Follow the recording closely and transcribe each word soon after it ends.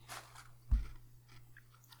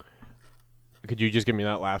could you just give me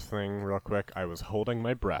that last thing real quick? I was holding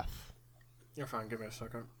my breath. You're fine. Give me a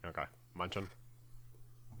second. Okay. Munching?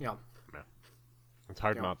 Yeah. Yeah. It's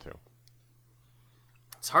hard not to.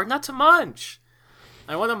 It's hard not to munch.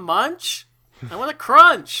 I want to munch. I want to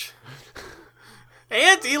crunch.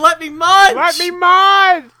 Andy, let me munch! Let me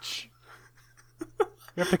munch! You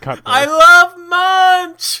have to cut this. I love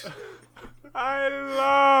munch! I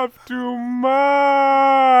love to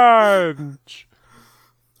munch!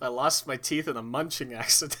 I lost my teeth in a munching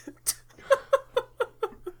accident.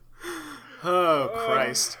 Oh,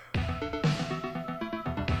 Christ.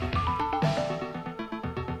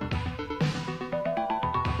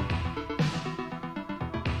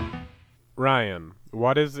 Ryan,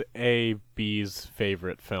 what is a bee's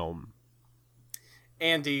favorite film?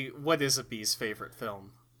 Andy, what is a bee's favorite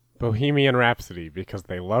film? Bohemian Rhapsody, because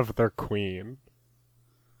they love their queen.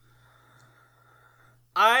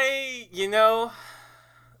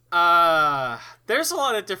 There's a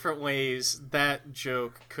lot of different ways that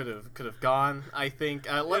joke could have gone. I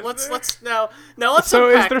think. Let's unpack So,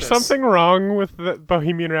 is there this. something wrong with the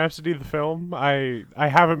Bohemian Rhapsody, the film? I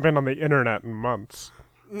haven't been on the internet in months.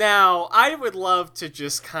 Now, I would love to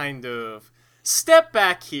just kind of step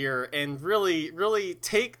back here and really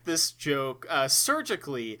take this joke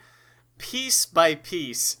surgically, piece by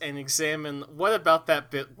piece, and examine what about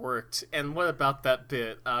that bit worked and what about that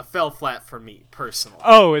bit fell flat for me, personally.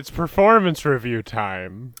 Oh, it's performance review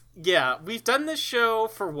time. Yeah, we've done this show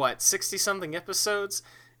for, 60-something episodes,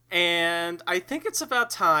 and I think it's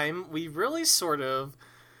about time we really sort of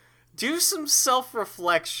do some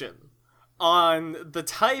self-reflection on the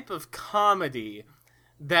type of comedy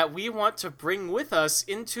that we want to bring with us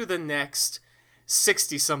into the next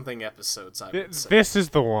 60-something episodes, I would say. This is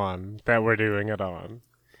the one that we're doing it on.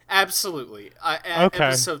 Absolutely. Okay.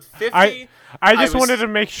 Episode 50. I just wanted to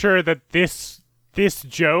make sure that this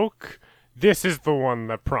joke, this is the one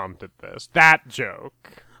that prompted this. That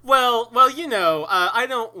joke. Well, I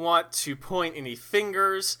don't want to point any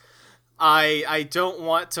fingers. I don't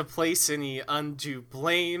want to place any undue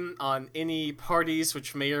blame on any parties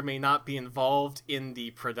which may or may not be involved in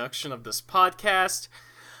the production of this podcast.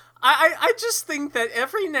 I just think that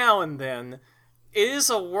every now and then it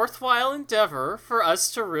is a worthwhile endeavor for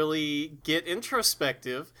us to really get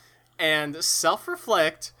introspective and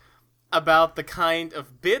self-reflect about the kind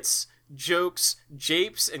of bits, jokes,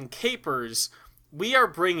 japes, and capers we are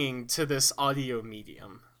bringing to this audio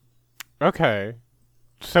medium. Okay.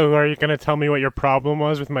 So are you going to tell me what your problem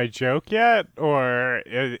was with my joke yet? Or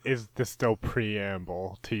is this still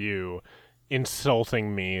preamble to you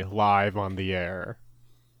insulting me live on the air?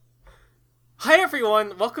 Hi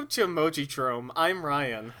everyone, welcome to Emojidrome. I'm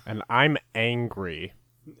Ryan. And I'm angry.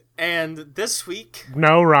 And this week...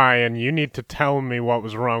 No, Ryan, you need to tell me what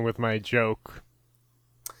was wrong with my joke.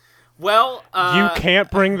 Well, You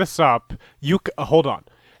can't bring this up. Hold on.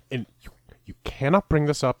 And you cannot bring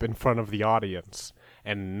this up in front of the audience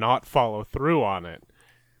and not follow through on it.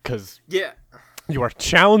 Because you are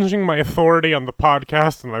challenging my authority on the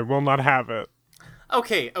podcast, and I will not have it.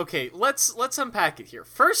 Okay, let's unpack it here.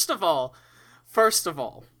 First of all,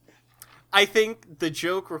 I think the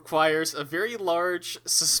joke requires a very large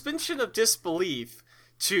suspension of disbelief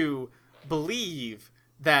to believe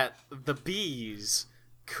that the bees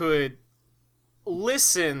could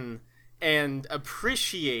listen and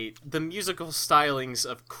appreciate the musical stylings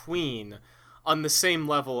of Queen on the same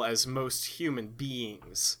level as most human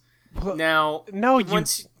beings. Now,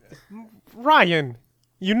 Ryan,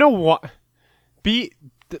 you know what?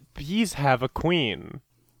 Bees have a queen.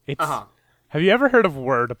 Have you ever heard of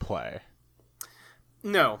wordplay?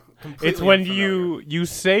 No, completely It's when unfamiliar. you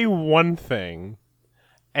say one thing,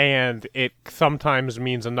 and it sometimes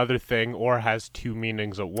means another thing or has two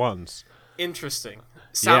meanings at once. Interesting.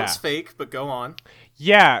 Sounds Yeah. fake, but go on.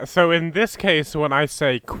 Yeah, so in this case, when I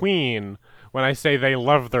say queen, when I say they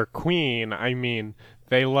love their queen, I mean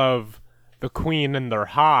they love the queen in their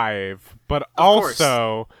hive, but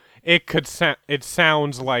also it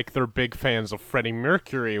sounds like they're big fans of Freddie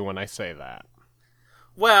Mercury when I say that.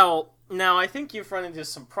 Well, now I think you've run into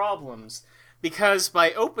some problems, because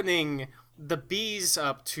by opening the bees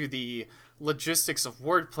up to the logistics of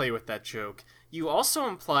wordplay with that joke, you also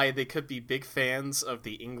imply they could be big fans of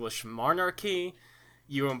the English monarchy.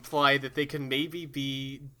 You imply that they could maybe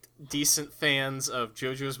be decent fans of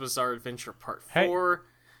JoJo's Bizarre Adventure Part 4.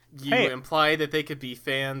 You imply that they could be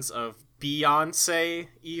fans of Beyonce,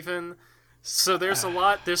 even. So there's a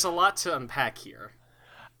lot to unpack here.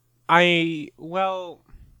 I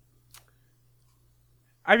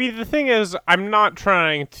mean, the thing is, I'm not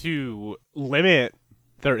trying to limit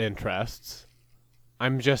their interests.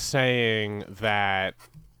 I'm just saying that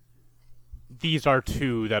these are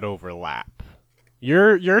two that overlap.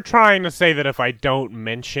 You're trying to say that if I don't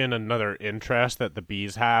mention another interest that the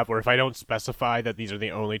bees have, or if I don't specify that these are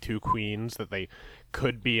the only two queens that they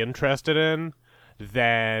could be interested in,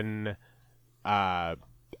 then I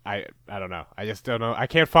don't know. I just don't know. I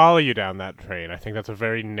can't follow you down that train. I think that's a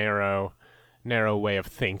very narrow way of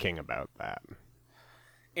thinking about that.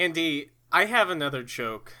 Andy, I have another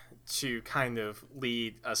joke to kind of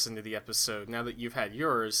lead us into the episode now that you've had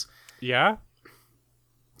yours. Yeah?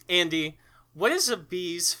 Andy, what is a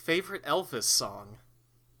bee's favorite Elvis song?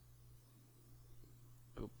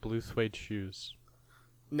 Blue suede shoes.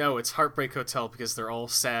 No, it's Heartbreak Hotel because they're all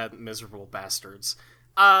sad, miserable bastards.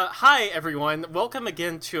 Hi everyone. Welcome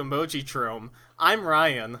again to Emoji Drome. I'm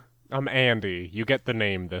Ryan. I'm Andy. You get the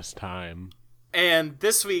name this time. And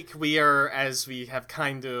this week we are, as we have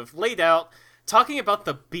kind of laid out, talking about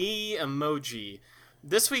the bee emoji.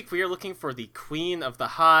 This week we are looking for the queen of the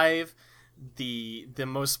hive, the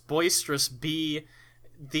most boisterous bee,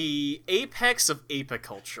 the apex of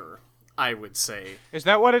apiculture, I would say. Is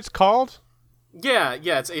that what it's called? Yeah,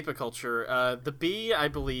 it's apiculture. The bee, I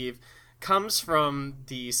believe, comes from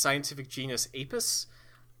the scientific genus Apis,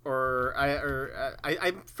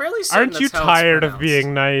 I'm fairly certain. Aren't you tired of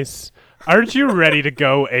being nice? Aren't you ready to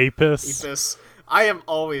go Apis? Apis. I am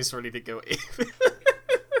always ready to go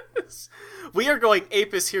Apis. We are going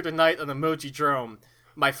Apis here tonight on Emoji Drome,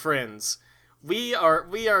 my friends. We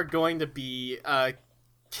are going to be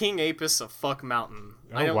King Apis of Fuck Mountain.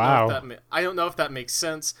 Oh, I don't know if that makes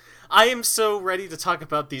sense. I am so ready to talk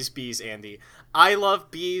about these bees, Andy. I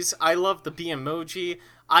love bees. I love the bee emoji.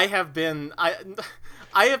 I have been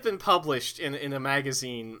published in a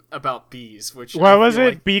magazine about bees, which what was it?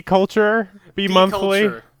 Like Bee Culture? Bee Monthly?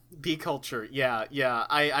 Culture. Bee Culture. Yeah.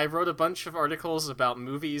 I wrote a bunch of articles about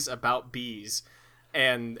movies about bees,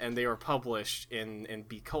 and they were published in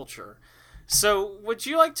Bee Culture. So, would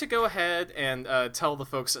you like to go ahead and tell the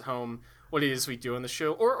folks at home what it is we do on the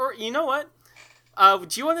show? Or you know what?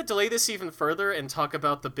 Do you want to delay this even further and talk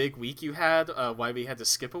about the big week you had, why we had to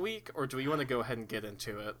skip a week? Or do we want to go ahead and get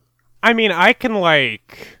into it? I mean, I can,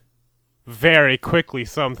 very quickly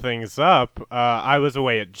sum things up. I was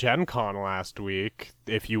away at Gen Con last week.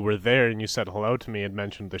 If you were there and you said hello to me and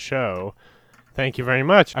mentioned the show, thank you very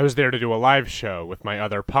much. I was there to do a live show with my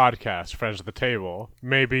other podcast, Friends at the Table.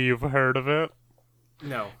 Maybe you've heard of it?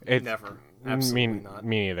 No, never. Absolutely not.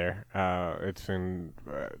 Me neither. It's in...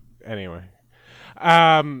 anyway.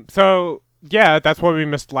 So... yeah, that's what we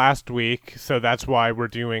missed last week, so that's why we're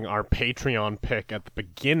doing our Patreon pick at the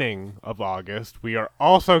beginning of August. We are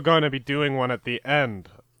also going to be doing one at the end.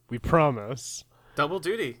 We promise. Double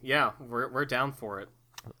duty. Yeah, we're down for it.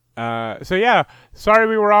 So yeah, sorry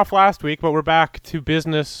we were off last week, but we're back to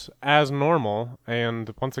business as normal.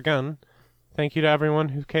 And once again, thank you to everyone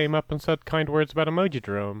who came up and said kind words about Emoji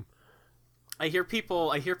Drome. I hear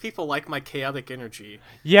people like my chaotic energy.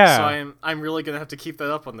 Yeah. So I'm really gonna have to keep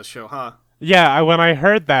that up on the show, huh? Yeah, when I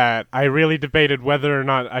heard that, I really debated whether or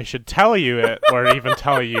not I should tell you it or even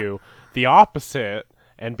tell you the opposite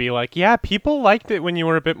and be like, yeah, people liked it when you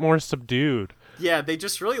were a bit more subdued. Yeah, they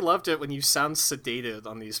just really loved it when you sound sedated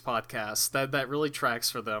on these podcasts. That really tracks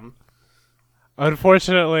for them.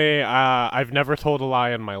 Unfortunately, I've never told a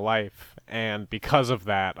lie in my life, and because of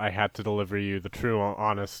that, I had to deliver you the true,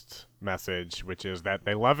 honest message, which is that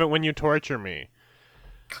they love it when you torture me.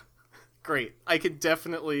 Great. I can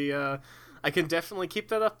definitely keep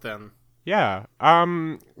that up then. Yeah.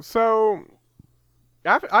 So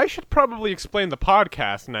I should probably explain the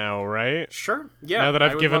podcast now, right? Sure. Yeah. Now that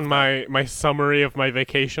I've given my summary of my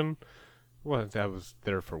vacation. Well, that was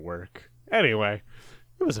there for work. Anyway,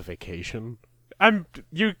 it was a vacation.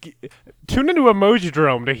 You tune into Emoji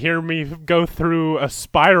Drome to hear me go through a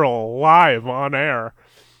spiral live on air.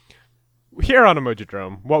 Here on Emoji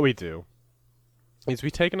Drome, what we do is we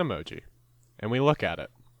take an emoji and we look at it.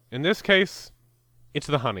 In this case, it's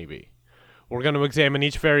the Honeybee. We're going to examine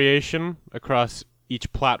each variation across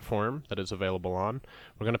each platform that is available on.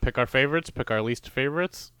 We're going to pick our favorites, pick our least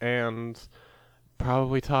favorites, and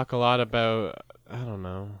probably talk a lot about, I don't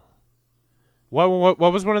know. What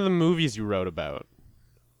was one of the movies you wrote about?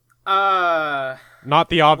 Not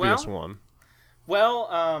the obvious one.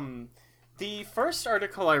 Well, the first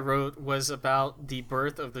article I wrote was about the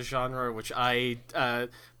birth of the genre, which I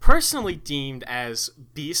personally deemed as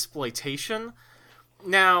beesploitation.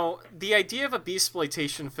 Now, the idea of a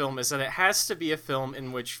beesploitation film is that it has to be a film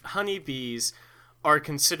in which honeybees are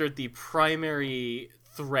considered the primary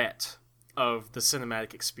threat of the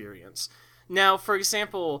cinematic experience. Now, for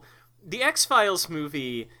example, the X-Files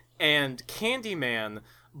movie and Candyman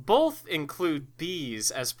both include bees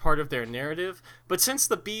as part of their narrative, but since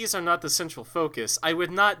the bees are not the central focus, I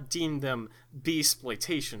would not deem them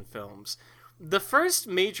bee-sploitation films. The first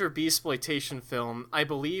major bee-sploitation film, I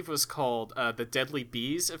believe, was called The Deadly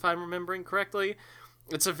Bees, if I'm remembering correctly.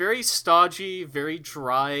 It's a very stodgy, very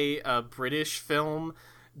dry British film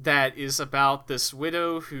that is about this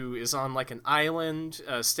widow who is on like an island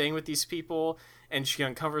staying with these people, and she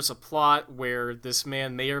uncovers a plot where this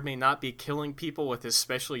man may or may not be killing people with his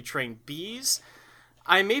specially trained bees.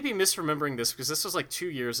 I may be misremembering this because this was like 2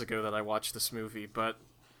 years ago that I watched this movie, but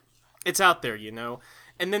it's out there, you know?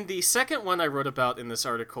 And then the second one I wrote about in this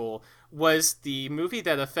article was the movie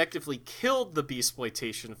that effectively killed the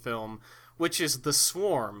bee-sploitation film, which is The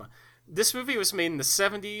Swarm. This movie was made in the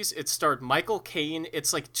 70s. It starred Michael Caine.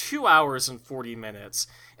 It's like 2 hours and 40 minutes.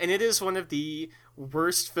 And it is one of the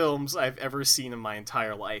worst films I've ever seen in my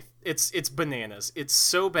entire life. It's bananas. It's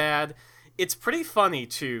so bad. It's pretty funny,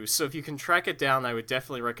 too. So if you can track it down, I would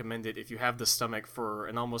definitely recommend it if you have the stomach for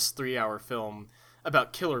an almost 3-hour film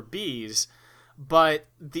about killer bees. But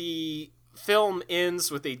the film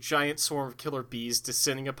ends with a giant swarm of killer bees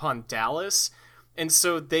descending upon Dallas. And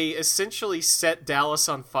so they essentially set Dallas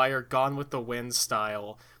on fire, Gone with the Wind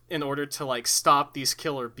style, in order to, like, stop these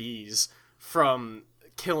killer bees from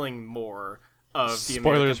killing more of the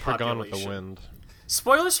American population. Spoilers for Gone with the Wind.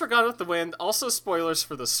 Spoilers for Gone with the Wind. Also spoilers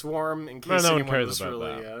for The Swarm, in case no anyone one cares was about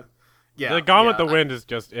really... that. Yeah, the Gone with the Wind is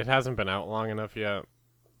just... It hasn't been out long enough yet.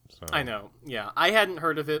 So. I know, yeah. I hadn't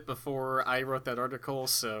heard of it before I wrote that article,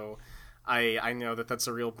 so I know that that's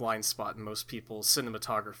a real blind spot in most people's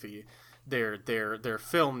cinematography. Their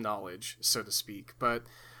film knowledge, so to speak. But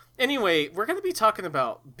anyway, we're going to be talking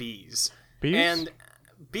about bees. Bees? And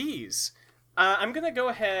bees. I'm going to go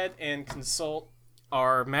ahead and consult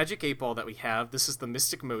our Magic 8 Ball that we have. This is the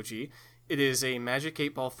Mystic Emoji. It is a Magic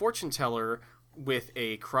 8 Ball fortune teller with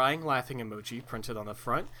a crying, laughing emoji printed on the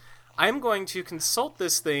front. I'm going to consult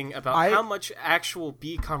this thing about how much actual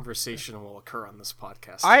bee conversation will occur on this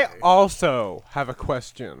podcast today. I also have a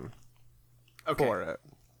question for it.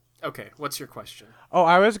 Okay, what's your question? Oh,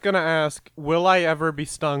 I was going to ask, will I ever be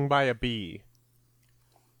stung by a bee?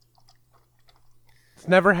 It's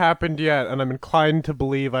never happened yet, and I'm inclined to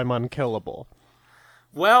believe I'm unkillable.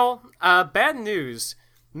 Well, bad news.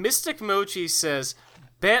 Mystic Emoji says,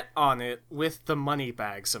 bet on it with the money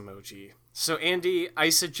bags emoji. So, Andy, I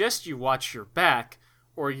suggest you watch your back,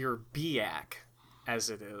 or your bee-ack, as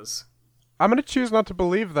it is. I'm going to choose not to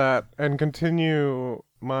believe that, and continue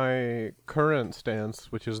my current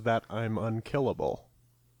stance, which is that I'm unkillable.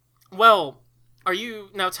 Well,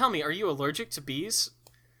 now tell me, are you allergic to bees?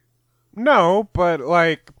 No, but,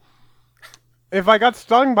 like, if I got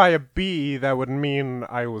stung by a bee, that would mean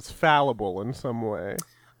I was fallible in some way.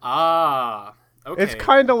 Ah, okay. It's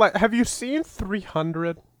kind of like, have you seen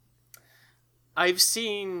 300? I've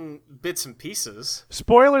seen bits and pieces.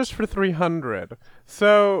 Spoilers for 300.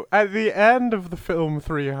 So, at the end of the film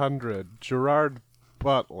 300, Gerard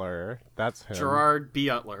Butler, that's him. Gerard B.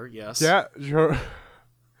 Utler, yes. Yeah,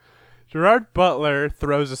 Gerard Butler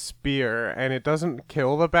throws a spear, and it doesn't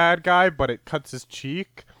kill the bad guy, but it cuts his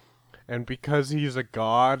cheek. And because he's a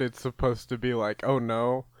god, it's supposed to be like, oh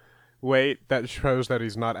no, wait, that shows that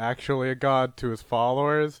he's not actually a god to his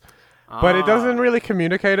followers. But it doesn't really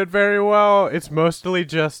communicate it very well. It's mostly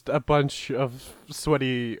just a bunch of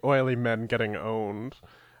sweaty, oily men getting owned.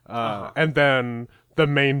 And then the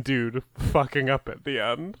main dude fucking up at the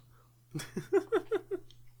end.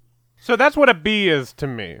 So that's what a bee is to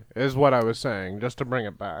me, is what I was saying, just to bring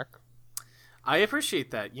it back. I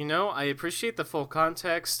appreciate that. You know, I appreciate the full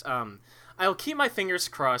context. I'll keep my fingers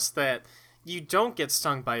crossed that you don't get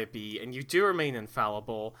stung by a bee and you do remain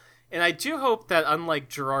infallible. And I do hope that, unlike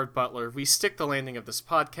Gerard Butler, we stick the landing of this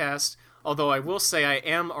podcast. Although I will say I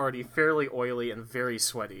am already fairly oily and very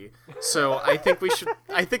sweaty, so I think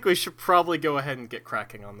we should probably go ahead and get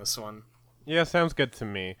cracking on this one. Yeah, sounds good to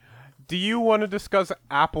me. Do you want to discuss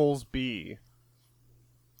Apple's bee?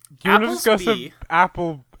 Do you want to discuss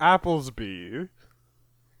Apple's bee?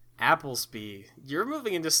 Apple's bee. You're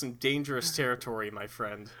moving into some dangerous territory, my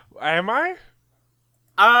friend. Am I?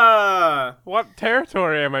 What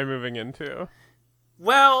territory am I moving into?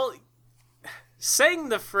 Well, saying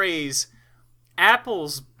the phrase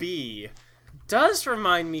Apple's bee does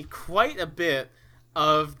remind me quite a bit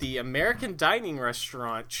of the American dining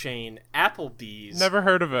restaurant chain Applebee's. Never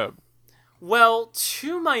heard of it. Well,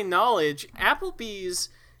 to my knowledge, Applebee's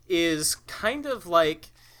is kind of like,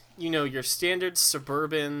 you know, your standard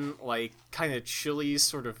suburban, like, kind of Chili's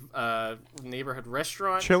sort of neighborhood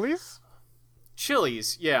restaurant. Chili's?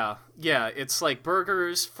 Chili's, yeah. Yeah, it's like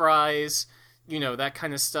burgers, fries, that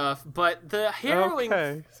kind of stuff. But the harrowing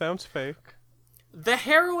Okay, sounds fake. The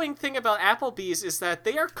harrowing thing about Applebee's is that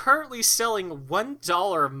they are currently selling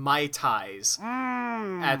 $1 Mai Tais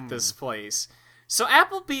at this place. So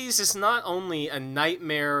Applebee's is not only a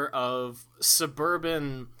nightmare of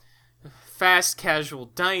suburban fast casual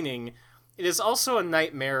dining, it is also a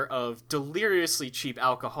nightmare of deliriously cheap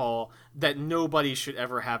alcohol that nobody should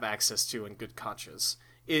ever have access to in good conscience.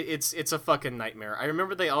 It's a fucking nightmare. I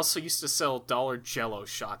remember they also used to sell dollar Jello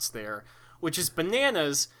shots there, which is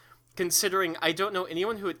bananas, considering I don't know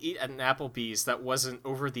anyone who would eat at an Applebee's that wasn't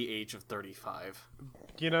over the age of 35.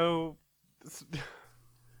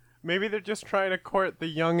 Maybe they're just trying to court the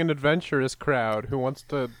young and adventurous crowd who wants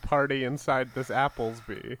to party inside this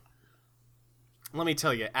Applesby. Let me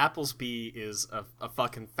tell you, Applesby is a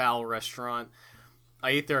fucking foul restaurant.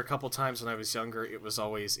 I ate there a couple times when I was younger. It was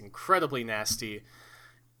always incredibly nasty.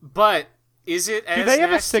 But is it as Do they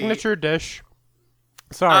have nasty? a signature dish?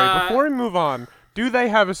 Sorry, before we move on, do they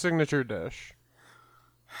have a signature dish?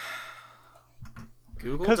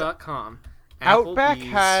 Google.com. Outback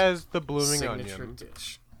Applebee's has the blooming signature onion.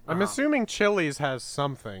 dish. I'm assuming Chili's has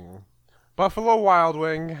something. Buffalo Wild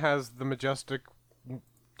Wing has the majestic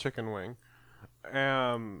chicken wing.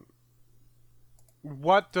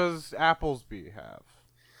 What does Applesby have?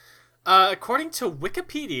 According to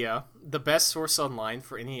Wikipedia, the best source online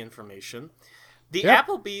for any information, the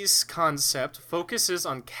Applebee's concept focuses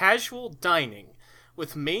on casual dining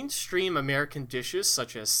with mainstream American dishes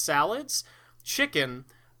such as salads, chicken,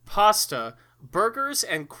 pasta, burgers,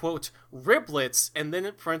 and, quote, riblets, and then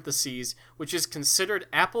in parentheses, which is considered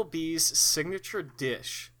Applebee's signature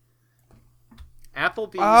dish.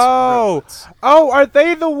 Applebee's riblets. Oh, are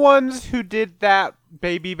they the ones who did that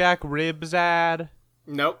baby back ribs ad?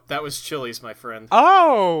 Nope, that was Chili's, my friend.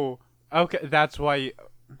 Oh! Okay, that's why...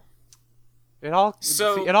 It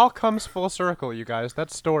all comes full circle, you guys.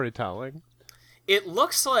 That's storytelling. It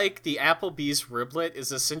looks like the Applebee's riblet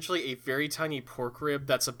is essentially a very tiny pork rib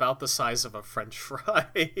that's about the size of a French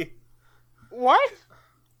fry. What?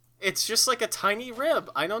 It's just like a tiny rib.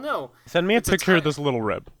 I don't know. Send me a picture of this little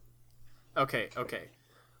rib. Okay.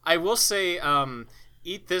 I will say,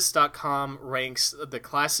 EatThis.com ranks the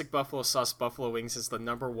classic buffalo sauce buffalo wings as the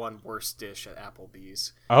 #1 worst dish at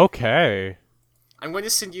Applebee's. Okay. I'm going to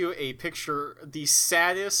send you a picture, the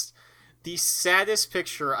saddest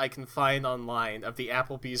picture I can find online of the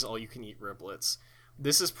Applebee's all-you-can-eat riblets.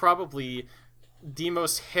 This is probably the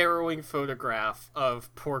most harrowing photograph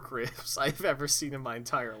of pork ribs I've ever seen in my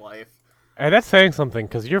entire life. And that's saying something,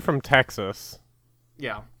 because you're from Texas.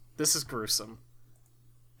 Yeah, this is gruesome.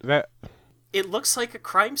 That... It looks like a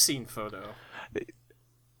crime scene photo.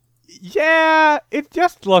 Yeah, it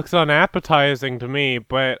just looks unappetizing to me,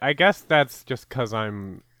 but I guess that's just because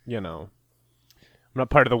I'm not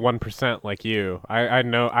part of the 1% like you. I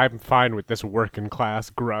know I'm fine with this working class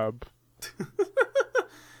grub.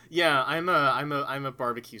 Yeah, I'm a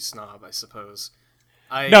barbecue snob, I suppose.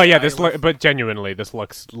 But genuinely, this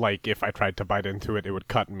looks like if I tried to bite into it, it would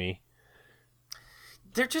cut me.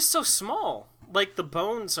 They're just so small. Like, the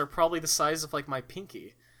bones are probably the size of, like, my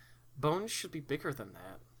pinky. Bones should be bigger than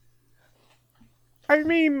that. I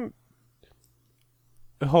mean...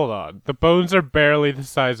 Hold on. The bones are barely the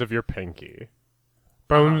size of your pinky.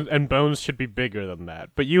 Bones should be bigger than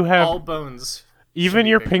that. But you have... All bones. Even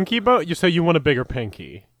your pinky bone? So you want a bigger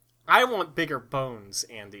pinky? I want bigger bones,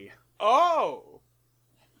 Andy. Oh!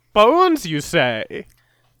 Bones, you say?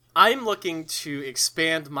 I'm looking to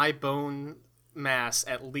expand my bone mass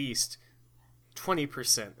at least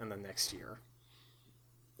 20% in the next year.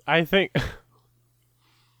 I think...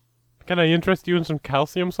 Can I interest you in some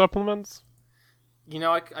calcium supplements?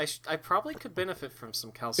 I probably could benefit from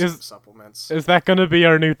some calcium supplements. Is that going to be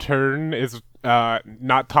our new turn? Is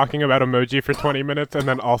not talking about emoji for 20 minutes and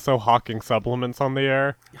then also hawking supplements on the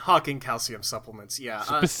air? Hawking calcium supplements, yeah.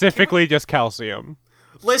 Specifically just calcium.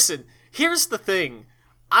 Listen, here's the thing.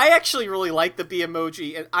 I actually really like the bee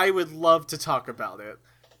emoji, and I would love to talk about it.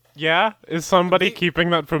 Yeah? Is somebody keeping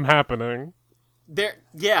that from happening?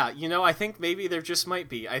 I think maybe there just might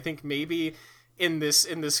be. I think maybe in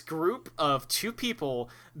this group of two people,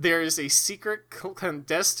 there is a secret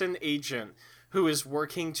clandestine agent who is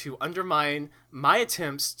working to undermine my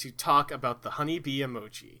attempts to talk about the honeybee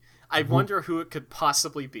emoji. I wonder who it could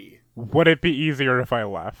possibly be. Would it be easier if I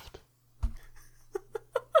left?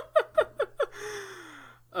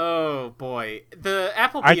 Oh boy. The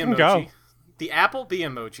apple bee emoji. Go. The apple bee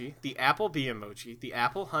emoji. The apple bee emoji. The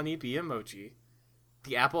apple honeybee emoji.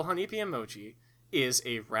 The apple honeybee emoji is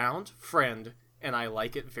a round friend, and I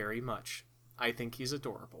like it very much. I think he's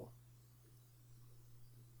adorable.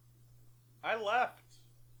 I left.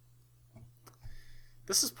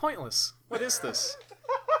 This is pointless. What is this?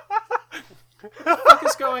 What the fuck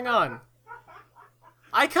is going on?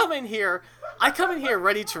 I come in here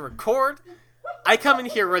ready to record. I come in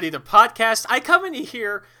here ready to podcast. I come in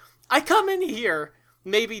here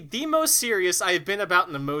maybe the most serious I have been about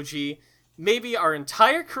an emoji, maybe our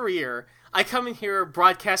entire career. I come in here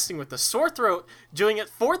broadcasting with a sore throat, doing it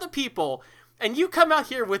for the people, and you come out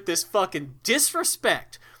here with this fucking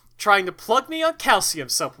disrespect, trying to plug me on calcium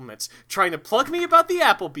supplements, trying to plug me about the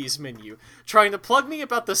Applebee's menu, trying to plug me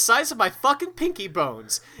about the size of my fucking pinky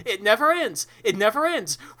bones. It never ends. It never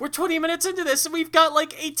ends. We're 20 minutes into this and we've got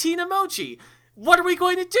like 18 emoji. What are we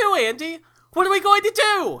going to do, Andy? What are we going to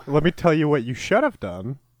do? Let me tell you what you should have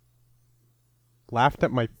done. Laughed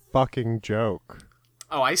at my fucking joke.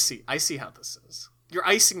 Oh, I see. I see how this is. You're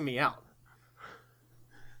icing me out.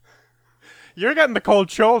 You're getting the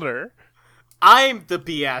cold shoulder. I'm the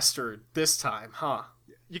B-aster this time, huh?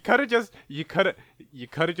 You could have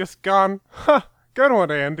just gone, huh, good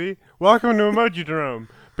one, Andy. Welcome to Emojidrome.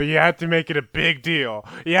 But you had to make it a big deal.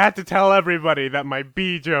 You had to tell everybody that my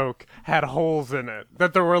bee joke had holes in it,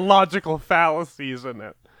 that there were logical fallacies in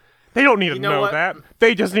it. They don't need to know that.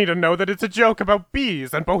 They just need to know that it's a joke about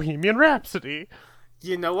bees and Bohemian Rhapsody.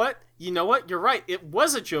 You know what? You're right. It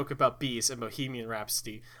was a joke about bees and Bohemian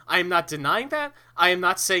Rhapsody. I am not denying that. I am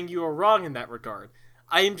not saying you are wrong in that regard.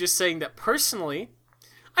 I am just saying that personally,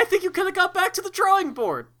 I think you could have got back to the drawing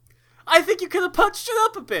board. I think you could have punched it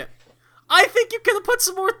up a bit. I think you could have put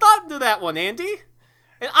some more thought into that one, Andy.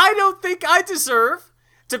 And I don't think I deserve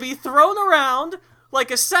to be thrown around like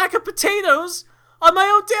a sack of potatoes on my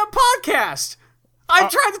own damn podcast. I'm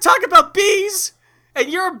trying to talk about bees, and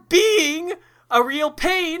you're being a real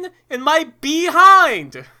pain in my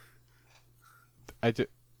behind. I'm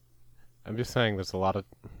just saying there are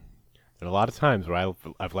a lot of times where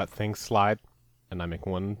I've let things slide, and I'll make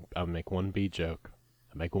one bee joke.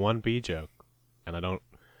 I make one bee joke, and I don't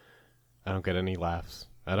get any laughs.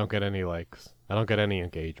 I don't get any likes. I don't get any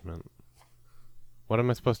engagement. What am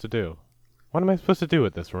I supposed to do? What am I supposed to do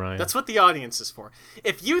with this, Ryan? That's what the audience is for.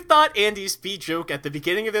 If you thought Andy's bee joke at the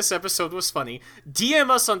beginning of this episode was funny, DM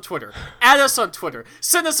us on Twitter. Add us on Twitter.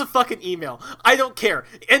 Send us a fucking email. I don't care.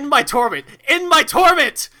 End my torment. End my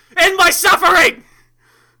torment. End my suffering.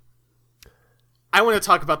 I want to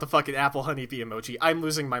talk about the fucking Apple Honeybee emoji. I'm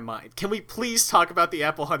losing my mind. Can we please talk about the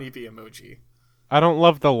Apple Honeybee emoji? I don't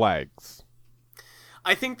love the legs.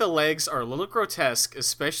 I think the legs are a little grotesque,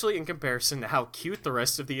 especially in comparison to how cute the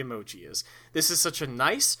rest of the emoji is. This is such a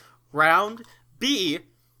nice, round bee,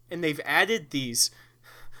 and they've added these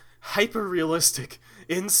hyper-realistic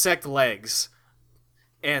insect legs.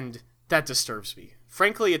 And that disturbs me.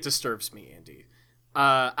 Frankly, it disturbs me, Andy.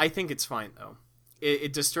 I think it's fine, though.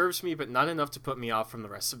 It disturbs me, but not enough to put me off from the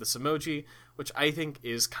rest of this emoji, which I think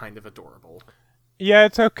is kind of adorable. Yeah,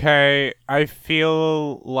 it's okay. I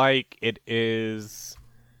feel like it is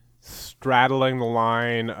straddling the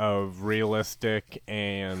line of realistic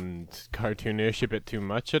and cartoonish a bit too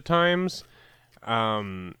much at times.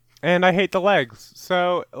 And I hate the legs.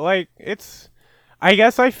 So, like, I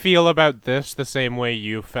guess I feel about this the same way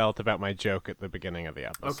you felt about my joke at the beginning of the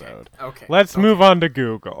episode. Okay. Let's move on to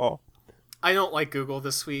Google. I don't like Google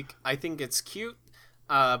this week. I think it's cute.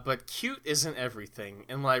 But cute isn't everything,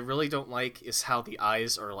 and what I really don't like is how the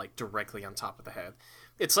eyes are like directly on top of the head.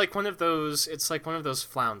 It's like one of those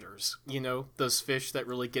flounders, you know, those fish that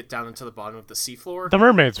really get down into the bottom of the seafloor. The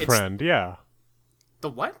mermaid's friend, yeah. The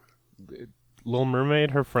what? Little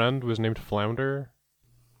Mermaid, her friend was named Flounder.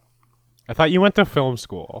 I thought you went to film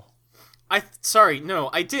school. Sorry, no,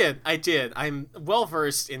 I did. I'm well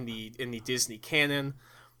versed in the Disney canon.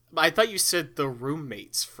 I thought you said the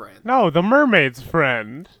roommate's friend. No, the mermaid's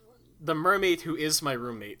friend. The mermaid who is my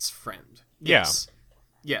roommate's friend. Yeah.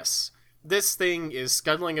 Yes. This thing is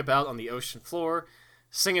scuttling about on the ocean floor,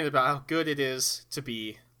 singing about how good it is to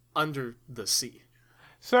be under the sea.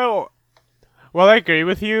 So, while I agree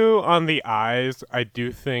with you on the eyes, I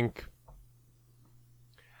do think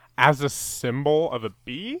as a symbol of a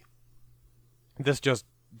bee, this does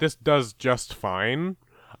just fine.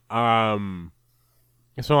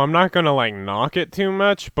 So I'm not gonna, like, knock it too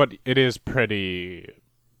much, but it is pretty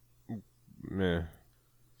meh.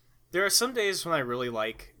 There are some days when I really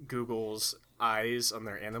like Google's eyes on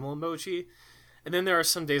their animal emoji, and then there are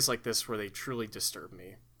some days like this where they truly disturb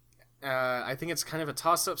me. I think it's kind of a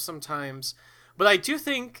toss-up sometimes, but I do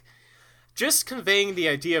think just conveying the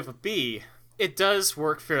idea of a bee, it does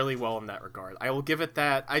work fairly well in that regard. I will give it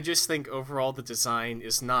that. I just think overall the design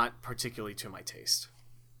is not particularly to my taste.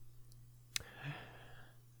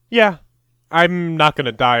 Yeah, I'm not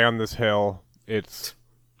gonna die on this hill. It's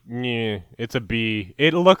a bee.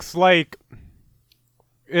 It looks like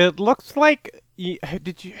It looks like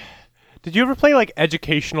did you ever play like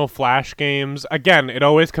educational flash games? Again, it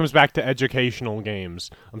always comes back to educational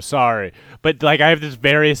games. I'm sorry, but like I have this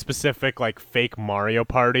very specific like fake Mario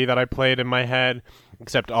Party that I played in my head,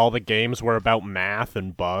 except all the games were about math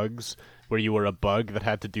and bugs, where you were a bug that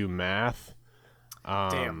had to do math.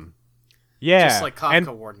 Damn. Yeah, Just like Kafka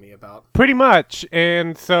and warned me about. pretty much.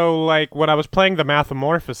 And so like when I was playing the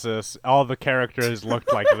Mathomorphosis, all the characters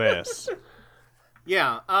looked like this.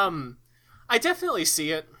 Yeah, I definitely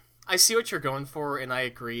see it. I see what you're going for, and I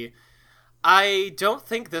agree. I don't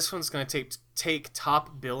think this one's going to take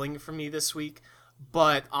top billing for me this week,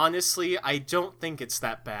 but honestly, I don't think it's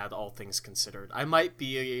that bad, all things considered. I might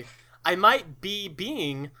be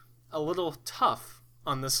being a little tough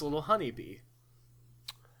on this little honeybee.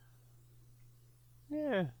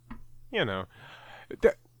 Yeah, you know,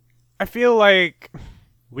 I feel like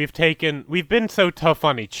we've been so tough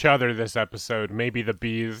on each other this episode. Maybe the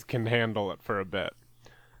bees can handle it for a bit.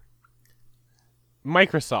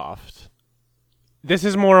 Microsoft. This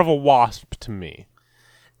is more of a wasp to me.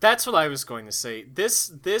 That's what I was going to say.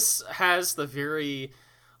 This has the very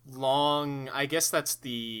long. I guess that's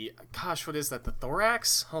the. Gosh, what is that? The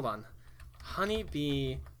thorax? Hold on.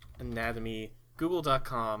 Honeybee anatomy.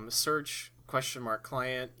 Google.com. Search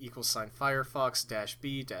 !client =Firefox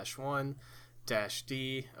 -B -1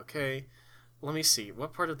 -D. Okay. Let me see.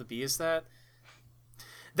 What part of the bee is that?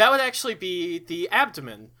 That would actually be the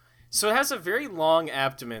abdomen. So it has a very long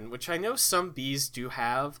abdomen, which I know some bees do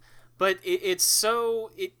have, but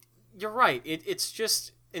you're right. It's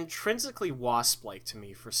just intrinsically wasp-like to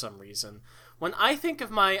me for some reason. When I think of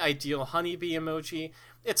my ideal honeybee emoji,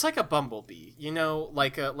 it's like a bumblebee,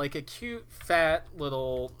 like a cute, fat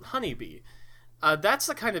little honeybee. That's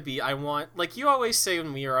the kind of bee I want. Like you always say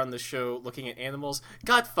when we are on the show looking at animals,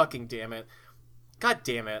 God fucking damn it. God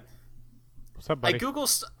damn it. What's up, buddy?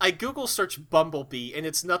 I Google search bumblebee and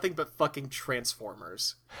it's nothing but fucking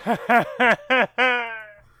Transformers.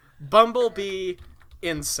 Bumblebee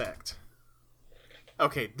insect.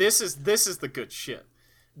 Okay, this is the good shit.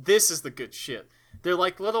 This is the good shit. They're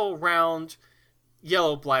like little round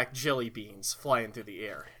yellow-black jelly beans flying through the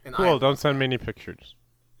air. And cool, don't send me any pictures.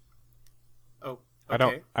 Oh,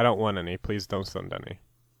 okay. I don't want any. Please don't send any.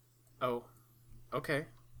 Oh, okay.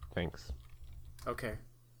 Thanks. Okay.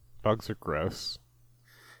 Bugs are gross.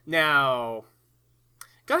 Now,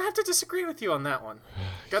 gonna have to disagree with you on that one.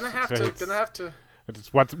 Gonna have to.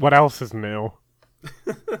 It's what else is new?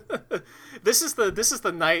 This is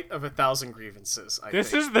the night of 1,000 grievances.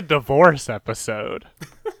 This is the divorce episode.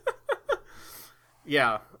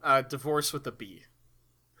 Yeah, divorce with a B.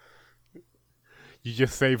 You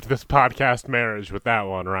just saved this podcast marriage with that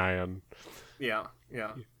one, Ryan. Yeah.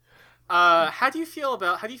 How do you feel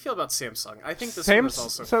about Samsung? I think this one is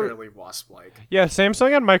also fairly wasp-like. Yeah,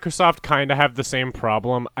 Samsung and Microsoft kind of have the same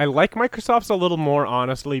problem. I like Microsoft's a little more,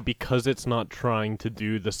 honestly, because it's not trying to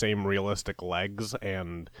do the same realistic legs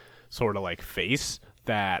and sort of like face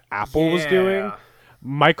that Apple was doing.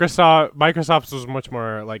 Microsoft's was much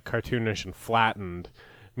more like cartoonish and flattened.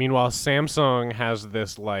 Meanwhile, Samsung has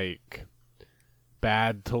this like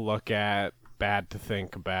bad to look at, bad to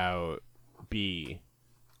think about bee.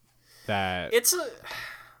 That it's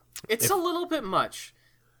a little bit much.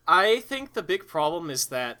 I think the big problem is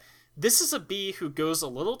that this is a bee who goes a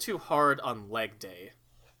little too hard on leg day.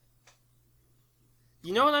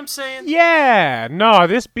 You know what I'm saying? Yeah, no,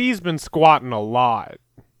 this bee's been squatting a lot.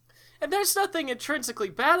 And there's nothing intrinsically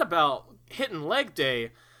bad about hitting leg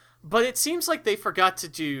day, but it seems like they forgot to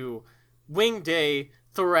do wing day,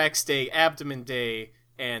 thorax day, abdomen day,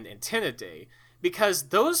 and antenna day. Because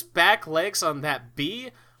those back legs on that bee,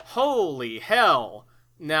 holy hell.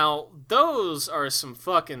 Now, those are some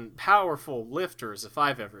fucking powerful lifters if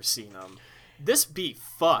I've ever seen them. This bee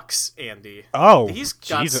fucks, Andy. Oh, he's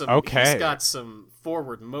got some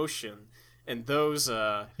forward motion in those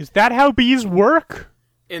Is that how bees work?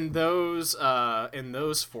 In those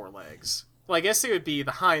forelegs. Well, I guess it would be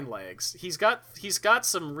the hind legs. He's got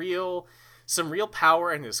some real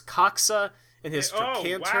power in his coxa, in his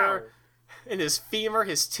trochanter, in his femur,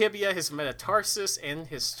 his tibia, his metatarsus, and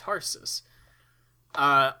his tarsus.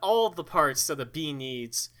 All of the parts that a bee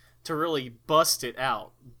needs to really bust it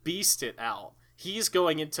out, beast it out. He's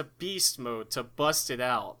going into beast mode to bust it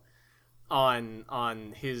out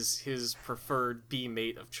on his preferred bee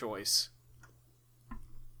mate of choice.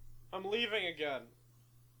 I'm leaving again.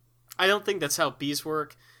 I don't think that's how bees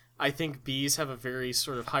work. I think bees have a very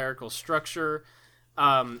sort of hierarchical structure.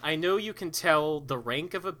 I know you can tell the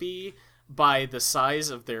rank of a bee by the size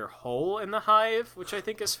of their hole in the hive, which I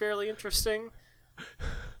think is fairly interesting.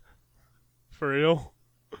 For real?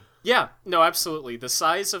 Yeah, no, absolutely. The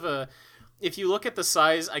size of if you look at the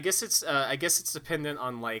size, I guess it's dependent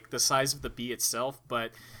on like the size of the bee itself.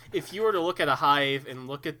 But if you were to look at a hive and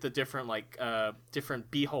look at the different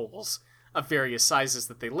different bee holes of various sizes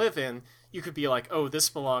that they live in, you could be like, oh, this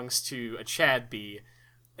belongs to a Chad bee,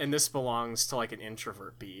 and this belongs to like an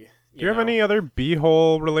introvert bee. Do you have any other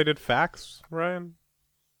beehole related facts, Ryan?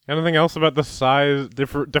 Anything else about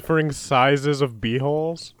the differing sizes of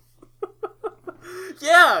beeholes?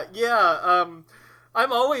 Yeah.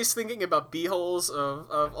 I'm always thinking about beeholes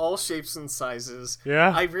of all shapes and sizes.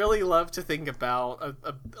 Yeah. I really love to think about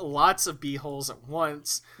lots of beeholes at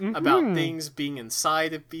once, about things being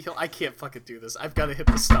inside of beehole. I can't fucking do this. I've got to hit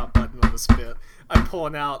the stop button on this bit. I'm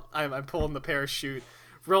pulling the parachute,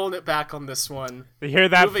 rolling it back on this one. You hear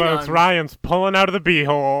that, Moving folks? on. Ryan's pulling out of the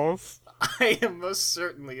beeholes. I am most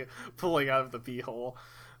certainly pulling out of the beehole.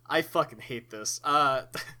 I fucking hate this.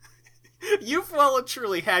 You've well and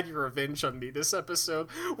truly had your revenge on me this episode.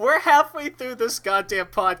 We're halfway through this goddamn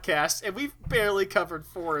podcast, and we've barely covered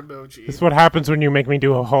 4 emojis. This is what happens when you make me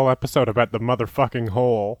do a whole episode about the motherfucking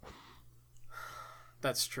hole.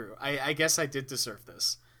 That's true. I guess I did deserve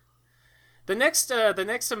this. The next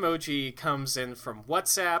emoji comes in from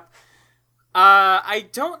WhatsApp. I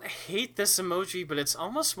don't hate this emoji, but it's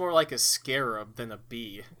almost more like a scarab than a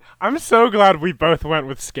bee. I'm so glad we both went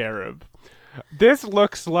with scarab. This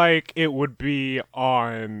looks like it would be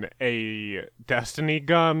on a Destiny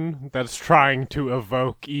gun that's trying to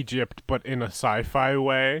evoke Egypt, but in a sci-fi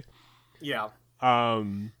way. Yeah.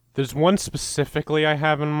 There's one specifically I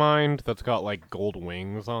have in mind that's got, like, gold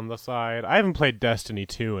wings on the side. I haven't played Destiny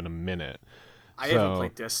 2 in a minute. I haven't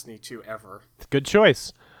played Destiny 2 ever. Good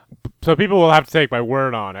choice. So people will have to take my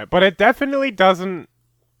word on it. But it definitely doesn't...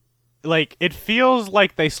 Like, it feels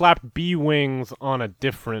like they slapped bee wings on a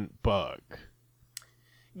different bug.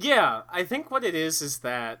 Yeah, I think what it is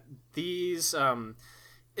that these,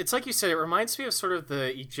 it's like you said, it reminds me of sort of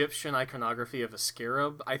the Egyptian iconography of a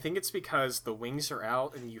scarab. I think it's because the wings are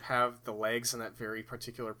out and you have the legs in that very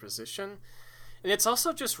particular position. And it's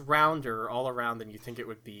also just rounder all around than you think it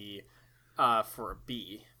would be for a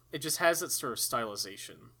bee. It just has that sort of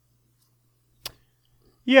stylization.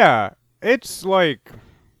 Yeah, it's like...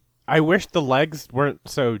 I wish the legs weren't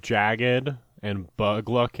so jagged and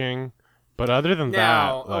bug-looking, but other than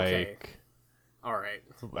that, like... Okay. All right.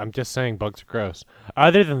 I'm just saying bugs are gross.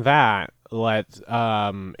 Other than that,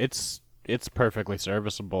 it's perfectly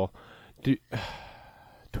serviceable.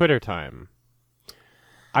 Twitter time.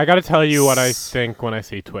 I gotta tell you what I think when I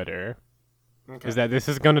see Twitter. Okay. Is that this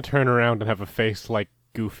is gonna turn around and have a face like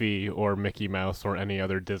Goofy or Mickey Mouse or any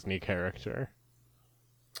other Disney character.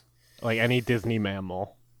 Like any Disney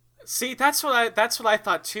mammal. See, that's what I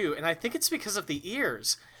thought too, and I think it's because of the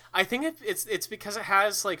ears. I think it's because it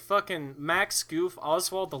has like fucking Max, Goof,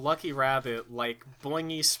 Oswald the Lucky Rabbit, like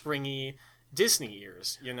boingy, springy Disney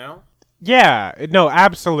ears, you know? Yeah, no,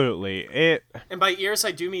 absolutely. And by ears,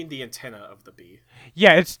 I do mean the antenna of the bee.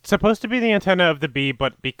 Yeah, it's supposed to be the antenna of the bee,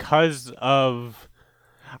 but because of...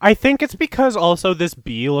 I think it's because also this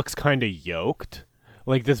bee looks kind of yoked.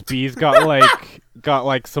 Like, this bee's got,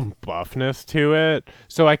 like, some buffness to it.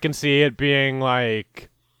 So I can see it being, like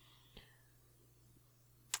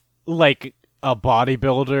a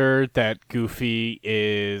bodybuilder that Goofy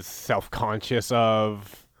is self-conscious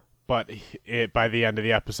of. But by the end of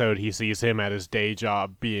the episode, he sees him at his day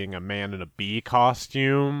job being a man in a bee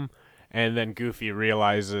costume. And then Goofy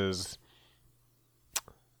realizes...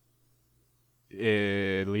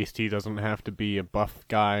 at least he doesn't have to be a buff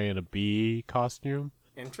guy in a bee costume.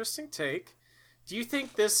 Interesting take. Do you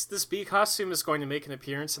think this bee costume is going to make an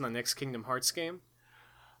appearance in the next Kingdom Hearts game?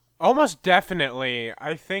 Almost definitely.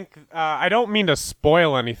 I think, I don't mean to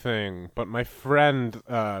spoil anything, but my friend,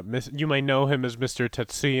 you may know him as Mr.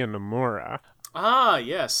 Tetsuya Nomura. Ah,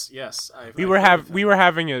 yes. We were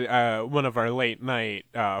having one of our late night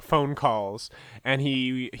phone calls, and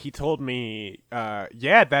he told me,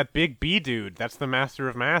 yeah, that big bee dude, that's the Master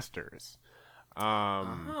of Masters.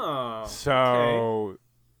 So,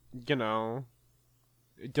 you know,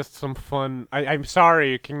 just some fun. I'm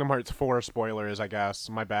sorry, Kingdom Hearts 4 spoilers, I guess.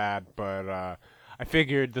 My bad, but I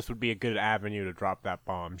figured this would be a good avenue to drop that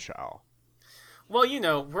bombshell. Well, you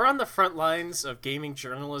know, we're on the front lines of gaming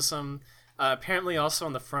journalism. Apparently also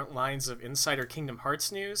on the front lines of Insider Kingdom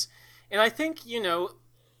Hearts news. And I think, you know,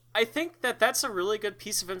 that's a really good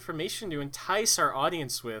piece of information to entice our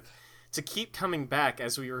audience with, to keep coming back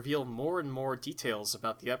as we reveal more and more details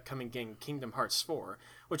about the upcoming game Kingdom Hearts 4,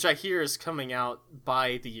 which I hear is coming out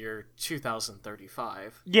by the year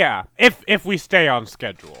 2035. Yeah, if we stay on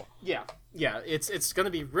schedule. Yeah, it's going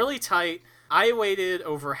to be really tight. I waited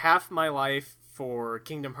over half my life for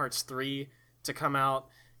Kingdom Hearts 3 to come out,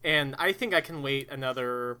 and I think I can wait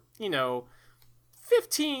another,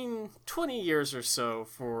 15, 20 years or so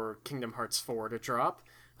for Kingdom Hearts 4 to drop.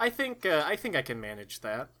 I think I can manage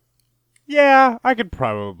that. Yeah, I could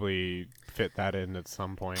probably fit that in at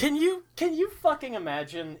some point. Can you fucking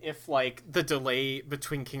imagine if, like, the delay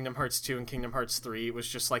between Kingdom Hearts 2 and Kingdom Hearts 3 was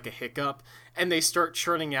just like a hiccup, and they start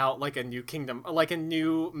churning out like a new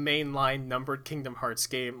mainline numbered Kingdom Hearts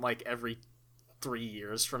game like every 3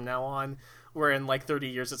 years from now on, where in like 30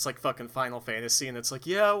 years it's like fucking Final Fantasy, and it's like,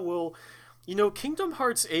 yeah, well, Kingdom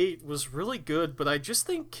Hearts 8 was really good, but I just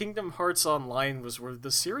think Kingdom Hearts Online was where the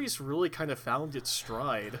series really kind of found its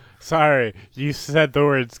stride. Sorry, you said the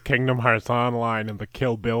words Kingdom Hearts Online and the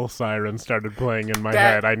Kill Bill siren started playing in my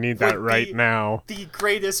head. I need that right now. The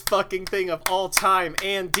greatest fucking thing of all time,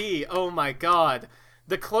 Andy. Oh my god.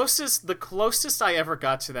 The closest I ever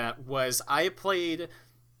got to that was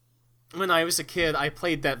when I was a kid, I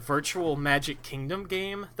played that virtual Magic Kingdom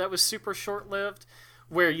game that was super short-lived,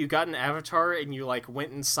 where you got an avatar and you, like,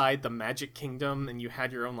 went inside the Magic Kingdom and you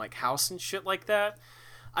had your own, like, house and shit like that.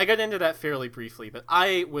 I got into that fairly briefly, but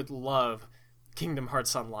I would love Kingdom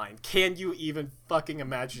Hearts Online. Can you even fucking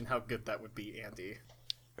imagine how good that would be, Andy?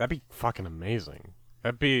 That'd be fucking amazing.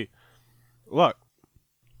 Look,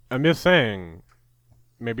 I'm just saying,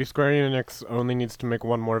 maybe Square Enix only needs to make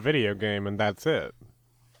one more video game and that's it.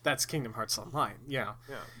 That's Kingdom Hearts Online, yeah.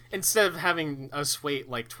 Instead of having us wait,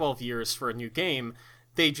 like, 12 years for a new game,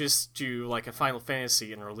 they just do, like, a Final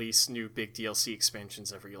Fantasy and release new big DLC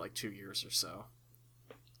expansions every, like, 2 years or so.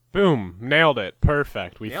 Boom. Nailed it.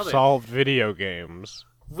 Perfect. We've solved video games.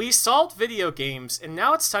 We solved video games, and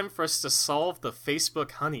now it's time for us to solve the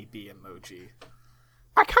Facebook Honeybee emoji.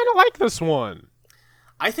 I kind of like this one.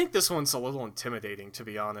 I think this one's a little intimidating, to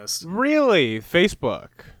be honest. Really? Facebook?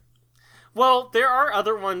 Well, there are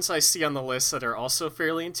other ones I see on the list that are also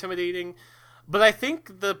fairly intimidating, but I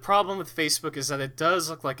think the problem with Facebook is that it does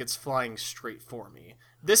look like it's flying straight for me.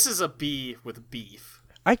 This is a bee with beef.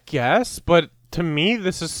 I guess, but to me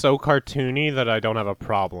this is so cartoony that I don't have a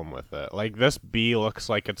problem with it. Like, this bee looks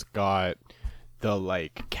like it's got the,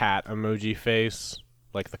 like, cat emoji face,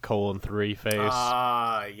 like the 3 face.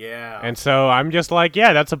 Ah, yeah. And so I'm just like,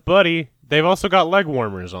 yeah, that's a buddy. They've also got leg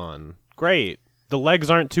warmers on. Great. The legs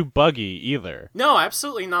aren't too buggy either. No,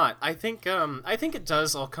 absolutely not. I think it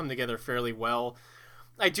does all come together fairly well.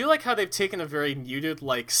 I do like how they've taken a very muted,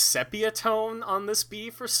 like, sepia tone on this bee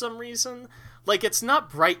for some reason. Like, it's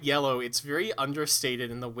not bright yellow, it's very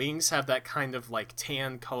understated, and the wings have that kind of, like,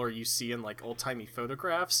 tan color you see in, like, old-timey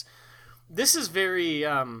photographs. This is very,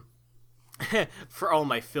 for all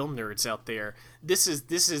my film nerds out there, this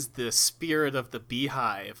is the spirit of the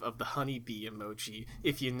beehive, of the honeybee emoji,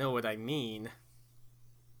 if you know what I mean.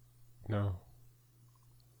 No.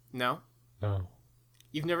 No? No.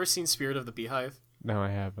 You've never seen Spirit of the Beehive? No, I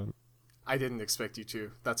haven't. I didn't expect you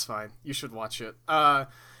to. That's fine. You should watch it.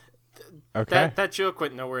 Okay. That joke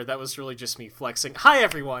went nowhere. That was really just me flexing. Hi,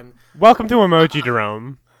 everyone. Welcome to Emoji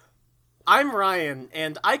Jerome. I'm Ryan,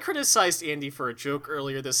 and I criticized Andy for a joke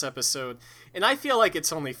earlier this episode, and I feel like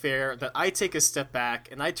it's only fair that I take a step back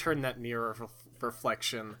and I turn that mirror of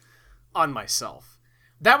reflection on myself.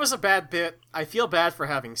 That was a bad bit. I feel bad for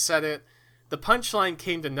having said it. The punchline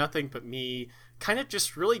came to nothing but me kind of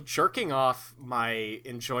just really jerking off my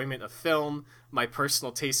enjoyment of film, my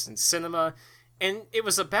personal taste in cinema, and it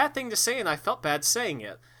was a bad thing to say, and I felt bad saying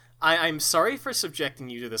it. I'm sorry for subjecting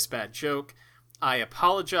you to this bad joke. I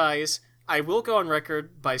apologize. I will go on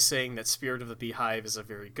record by saying that Spirit of the Beehive is a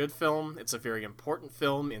very good film. It's a very important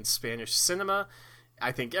film in Spanish cinema.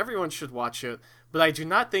 I think everyone should watch it, but I do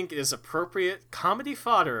not think it is appropriate comedy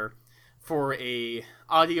fodder for a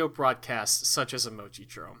audio broadcast such as Emoji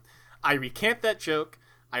Jerome. I recant that joke,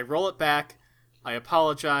 I roll it back, I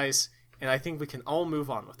apologize, and I think we can all move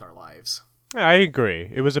on with our lives. I agree.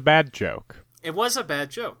 It was a bad joke. It was a bad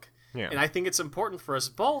joke. Yeah. And I think it's important for us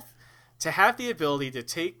both to have the ability to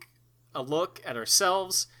take a look at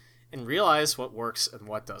ourselves and realize what works and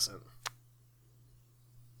what doesn't.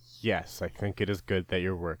 Yes, I think it is good that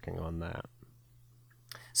you're working on that.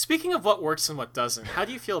 Speaking of what works and what doesn't, how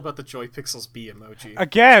do you feel about the Joy Pixels bee emoji?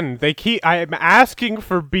 Again, I'm asking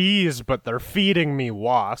for bees, but they're feeding me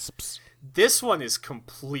wasps. This one is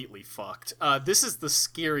completely fucked. This is the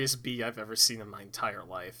scariest bee I've ever seen in my entire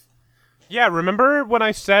life. Yeah, remember when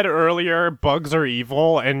I said earlier bugs are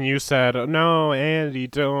evil, and you said, no, Andy,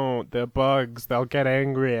 don't. The bugs, they'll get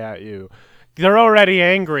angry at you. They're already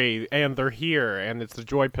angry, and they're here, and it's the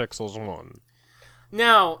Joy Pixels one.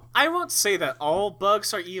 Now, I won't say that all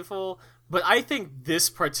bugs are evil, but I think this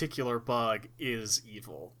particular bug is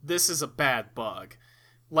evil. This is a bad bug.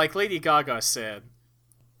 Like Lady Gaga said,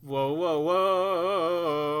 whoa, whoa,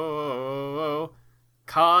 whoa,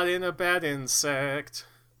 caught in a bad insect.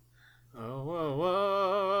 Oh, whoa,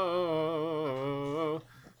 whoa,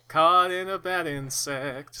 caught in a bad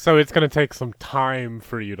insect. So it's gonna take some time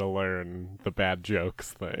for you to learn the bad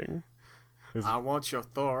jokes thing. I want your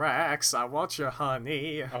thorax, I want your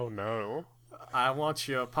honey. Oh no. I want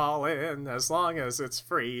your pollen as long as it's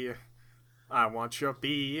free. I want your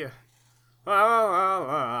bee.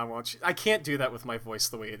 I want you. I can't do that with my voice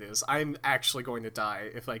the way it is. I'm actually going to die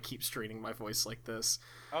if I keep straining my voice like this.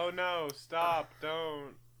 Oh no, stop,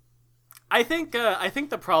 don't. I think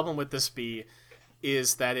the problem with this bee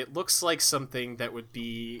is that it looks like something that would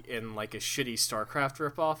be in like a shitty StarCraft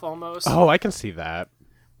ripoff almost. Oh, I can see that.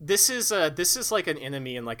 This is like an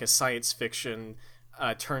enemy in like a science fiction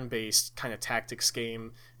turn-based kind of tactics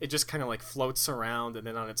game. It just kind of like floats around, and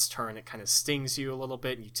then on its turn it kind of stings you a little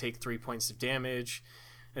bit, and you take 3 points of damage,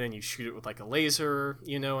 and then you shoot it with like a laser,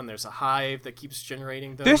 and there's a hive that keeps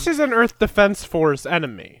generating them. This is an Earth Defense Force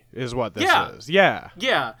enemy, is what this is. Yeah.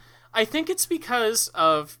 Yeah. I think it's because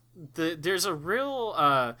of there's a real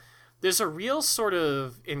sort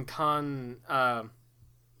of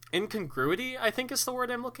incongruity, I think is the word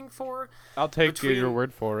I'm looking for. I'll take your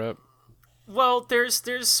word for it. Well, there's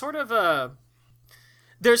sort of a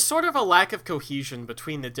lack of cohesion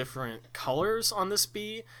between the different colors on this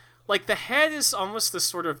bee. Like, the head is almost this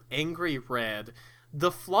sort of angry red.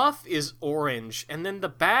 The fluff is orange, and then the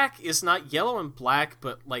back is not yellow and black,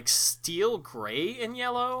 but like steel gray and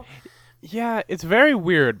yellow. Yeah, it's very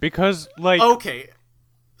weird because, like... Okay.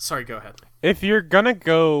 Sorry, go ahead. If you're gonna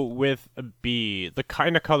go with a bee, the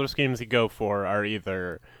kind of color schemes you go for are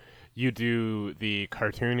either you do the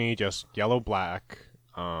cartoony, just yellow-black,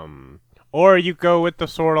 or you go with the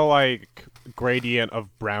sort of, like, gradient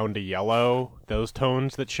of brown to yellow, those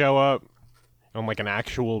tones that show up on, like, an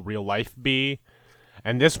actual real-life bee.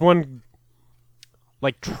 And this one,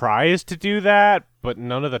 like, tries to do that, but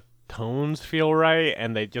none of the tones feel right,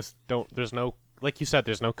 and they just don't, there's no, like you said,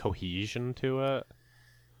 there's no cohesion to it.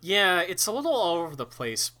 Yeah, it's a little all over the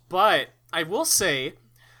place, but I will say,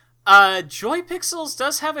 Joy Pixels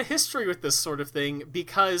does have a history with this sort of thing,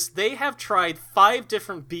 because they have tried 5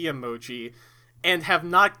 different bee emoji and have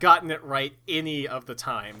not gotten it right any of the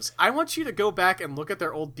times. I want you to go back and look at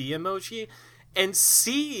their old bee emoji and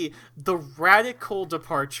see the radical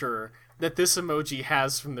departure that this emoji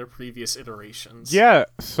has from their previous iterations. Yeah,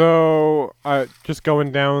 so just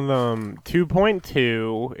going down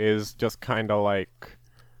 2.2 is just kind of like,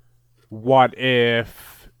 what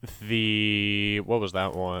if what was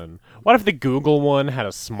that one? What if the Google one had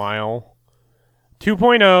a smile?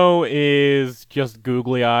 2.0 is just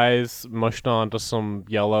googly eyes mushed onto some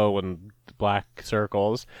yellow and black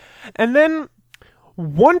circles. And then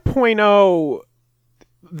 1.0,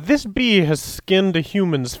 this bee has skinned a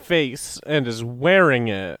human's face and is wearing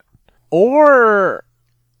it. Or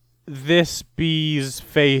this bee's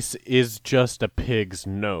face is just a pig's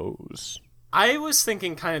nose. I was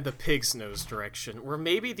thinking kind of the pig's nose direction, where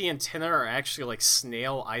maybe the antennae are actually like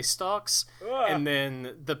snail eye stalks, and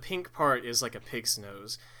then the pink part is like a pig's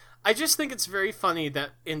nose. I just think it's very funny that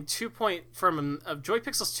in from Joy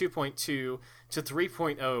Pixels 2.2 to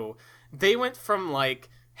 3.0, they went from like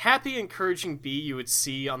happy, encouraging bee you would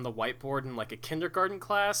see on the whiteboard in like a kindergarten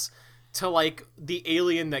class to like the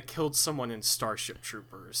alien that killed someone in Starship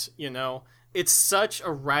Troopers, It's such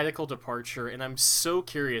a radical departure, and I'm so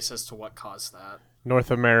curious as to what caused that.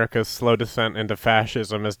 North America's slow descent into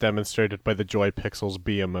fascism is demonstrated by the Joy Pixels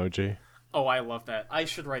bee emoji. Oh, I love that. I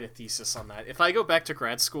should write a thesis on that. If I go back to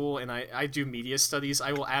grad school and I do media studies,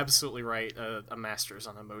 I will absolutely write a master's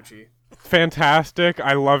on emoji. Fantastic.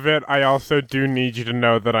 I love it. I also do need you to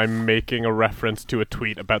know that I'm making a reference to a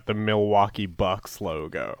tweet about the Milwaukee Bucks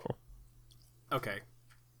logo. Okay.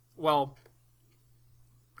 Well,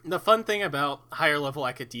 the fun thing about higher level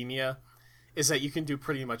academia is that you can do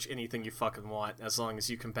pretty much anything you fucking want as long as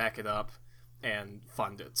you can back it up and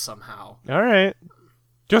fund it somehow. All right.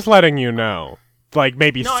 Just letting you know. Like,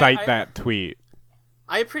 maybe cite that tweet.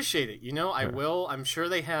 I appreciate it. I will. I'm sure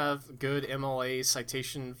they have good MLA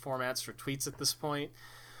citation formats for tweets at this point.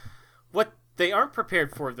 What they aren't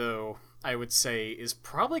prepared for, though, I would say, is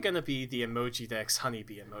probably going to be the Emoji Dex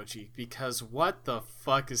Honeybee emoji, because what the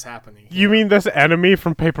fuck is happening here? You mean this enemy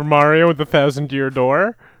from Paper Mario with the 1,000-Year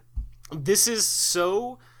Door? This is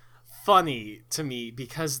so funny to me,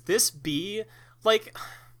 because this bee, like...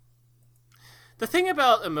 The thing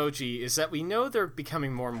about emoji is that we know they're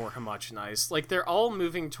becoming more and more homogenized. Like, they're all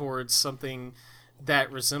moving towards something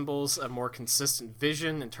that resembles a more consistent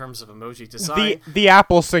vision in terms of emoji design. The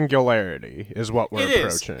Apple singularity is what we're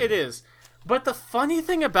approaching. It is. But the funny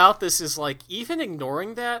thing about this is, like, even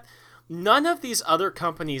ignoring that, none of these other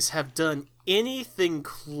companies have done anything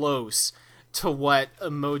close to what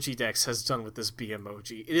Emoji Dex has done with this bee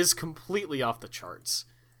emoji. It is completely off the charts.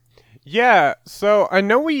 Yeah, so I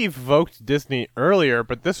know we evoked Disney earlier,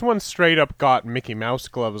 but this one straight up got Mickey Mouse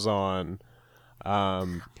gloves on.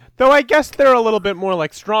 Though I guess they're a little bit more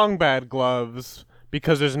like strong bad gloves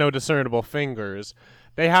because there's no discernible fingers.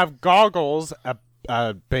 They have goggles,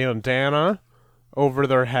 a bandana over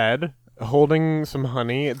their head, holding some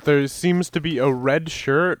honey. There seems to be a red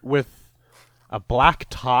shirt with a black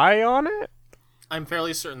tie on it. I'm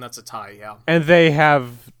fairly certain that's a tie, yeah. And they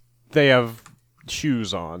have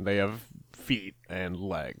shoes on. They have feet and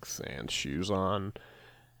legs and shoes on.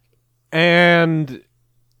 And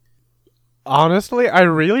honestly, I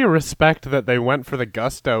really respect that they went for the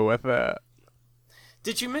gusto with it.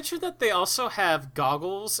 Did you mention that they also have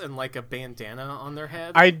goggles and, like, a bandana on their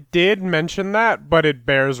head? I did mention that, but it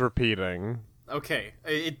bears repeating. Okay,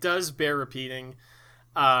 it does bear repeating.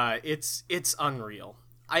 It's unreal.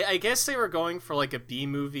 I guess they were going for, like, a B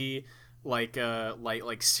movie,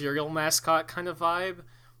 like serial mascot kind of vibe,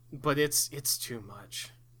 but it's too much.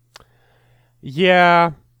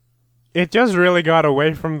 Yeah, it just really got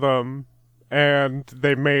away from them. And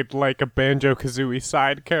they made, like, a Banjo-Kazooie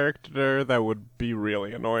side character that would be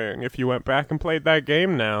really annoying if you went back and played that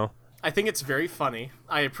game now. I think it's very funny.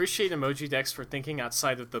 I appreciate Emoji Dex for thinking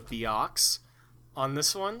outside of the Beox on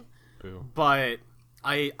this one. Boo. But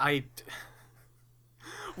I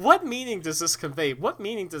what meaning does this convey? What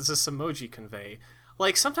meaning does this emoji convey?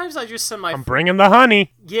 Like, sometimes I just send my... I'm bringing the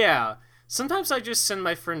honey! Yeah. Sometimes I just send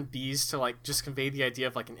my friend bees to, like, just convey the idea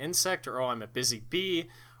of, like, an insect, or, oh, I'm a busy bee,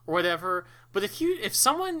 or whatever. But if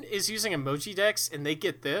someone is using Emoji Dex and they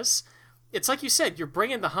get this, it's like you said, you're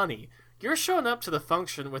bringing the honey. You're showing up to the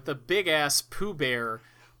function with a big-ass Pooh Bear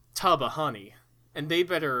tub of honey, and they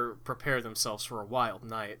better prepare themselves for a wild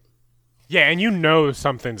night. Yeah, and you know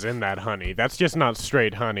something's in that honey. That's just not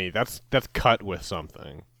straight honey. That's cut with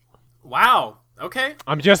something. Wow. Okay.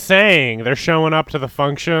 I'm just saying, they're showing up to the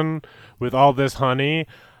function with all this honey.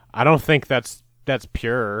 I don't think that's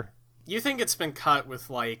pure. You think it's been cut with,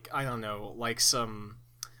 like, I don't know, like some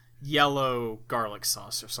yellow garlic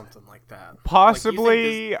sauce or something like that?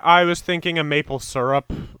 Possibly, I was thinking a maple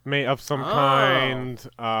syrup of some kind.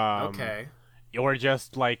 Okay. Or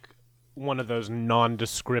just, like, one of those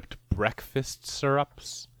nondescript breakfast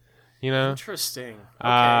syrups, you know? Interesting.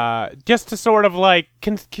 Okay. Just to sort of, like,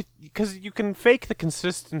 because you can fake the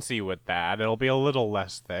consistency with that. It'll be a little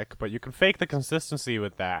less thick, but you can fake the consistency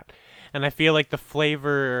with that. And I feel like the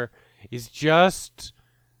flavor is just,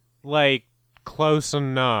 like, close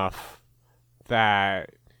enough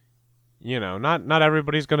that, you know, not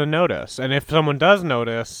everybody's going to notice. And if someone does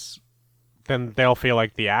notice, then they'll feel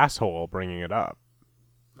like the asshole bringing it up.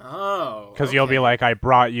 Oh. Because you'll be like, I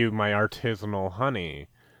brought you my artisanal honey,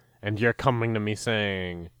 and you're coming to me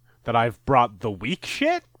saying that I've brought the weak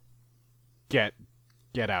shit? Get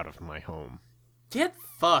out of my home. Get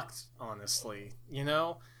fucked, honestly, you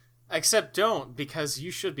know? Except don't, because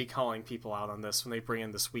you should be calling people out on this when they bring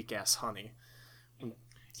in this weak-ass honey.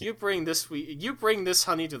 You bring this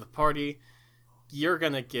honey to the party, you're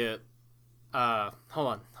gonna get...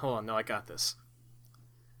 Hold on, no, I got this.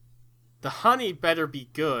 The honey better be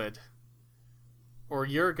good, or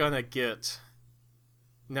you're gonna get...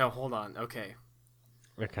 No, hold on, okay.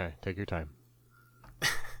 Okay, take your time.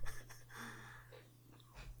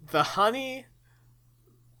 The honey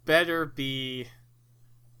better be...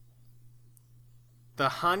 The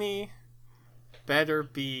honey better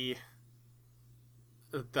be...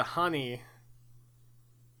 The honey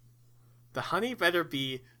better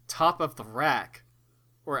be top of the rack,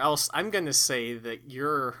 or else I'm gonna say that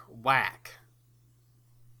you're whack.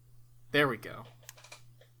 There we go.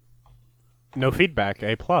 No feedback,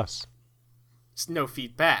 A+. It's no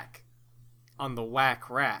feedback on the whack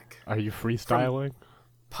rack. Are you freestyling?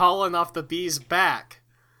 Pollen off the bee's back.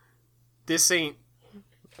 This ain't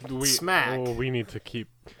smack. Oh, we need to keep...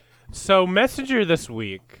 So, Messenger this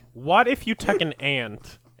week. What if you took an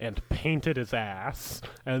ant and painted its ass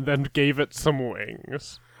and then gave it some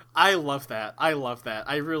wings? I love that. I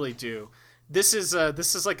really do. This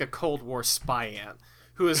is like a Cold War spy ant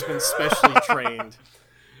who has been specially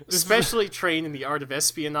trained in the art of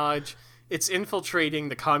espionage. It's infiltrating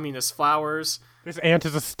the communist flowers. This ant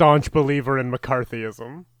is a staunch believer in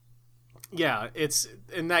McCarthyism. Yeah, it's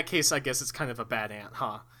in that case I guess it's kind of a bad ant,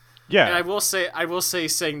 huh? Yeah. And I will say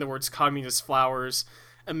saying the words communist flowers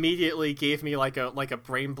immediately gave me like a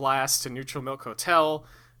brain blast to Neutral Milk Hotel.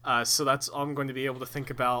 So that's all I'm going to be able to think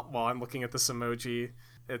about while I'm looking at this emoji.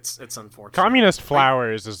 It's unfortunate. Communist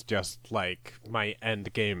flowers is just like my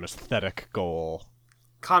end game aesthetic goal.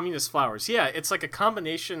 Communist flowers. Yeah, it's like a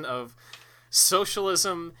combination of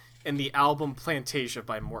socialism and the album Plantasia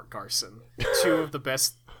by Mort Garson. Two of the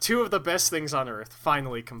best things on earth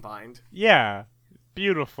finally combined. Yeah.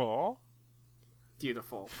 Beautiful.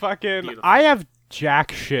 Beautiful. Fucking Beautiful. I have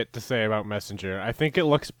jack shit to say about Messenger. I think it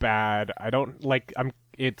looks bad. I don't like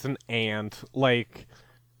it's an ant. Like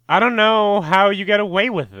I don't know how you get away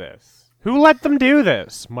with this. Who let them do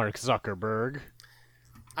this? Mark Zuckerberg.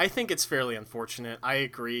 I think it's fairly unfortunate. I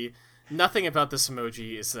agree. Nothing about this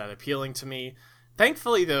emoji is that appealing to me.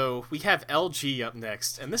 Thankfully, though, we have LG up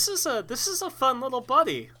next, and this is a fun little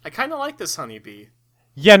buddy. I kind of like this Honeybee.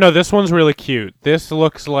 Yeah, no, this one's really cute. This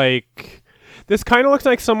kind of looks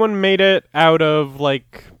like someone made it out of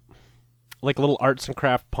like little arts and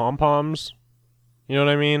craft pom-poms. You know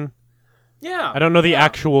what I mean? Yeah. I don't know the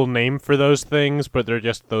actual name for those things, but they're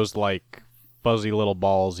just those like fuzzy little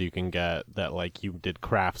balls you can get that like you did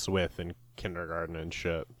crafts with in kindergarten and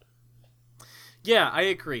shit. Yeah, I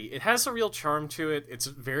agree. It has a real charm to it. It's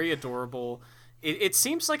very adorable. It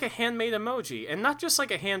seems like a handmade emoji, and not just like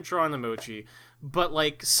a hand-drawn emoji, but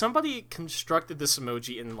like somebody constructed this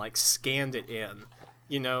emoji and like scanned it in,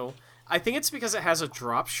 you know? I think it's because it has a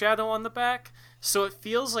drop shadow on the back, so it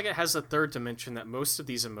feels like it has a third dimension that most of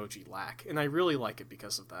these emoji lack, and I really like it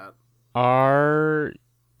because of that. Are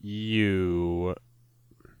you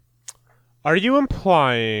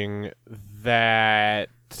implying that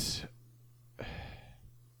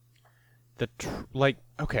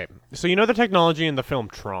okay, so you know the technology in the film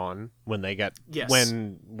Tron when they get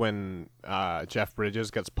when Jeff Bridges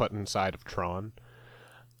gets put inside of Tron?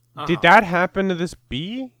 Did that happen to this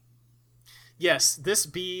bee? Yes, this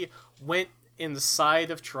bee went inside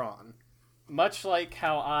of Tron. Much like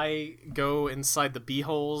how I go inside the bee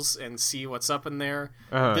holes and see what's up in there,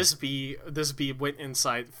 this bee physically went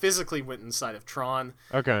inside of Tron.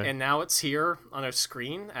 Okay. And now it's here on our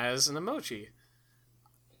screen as an emoji.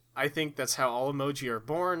 I think that's how all emoji are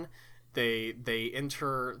born. They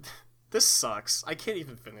enter. This sucks. I can't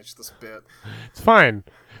even finish this bit. It's fine.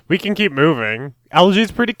 We can keep moving.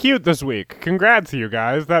 LG's pretty cute this week. Congrats, you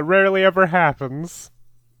guys. That rarely ever happens.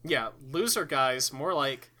 Yeah, loser guys, more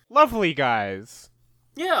like... Lovely guys.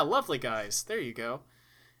 Yeah, lovely guys. There you go.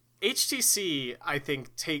 HTC, I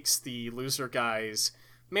think, takes the loser guys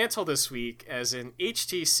mantle this week, as in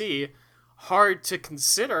HTC, hard to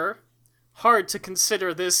consider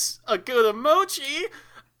this a good emoji.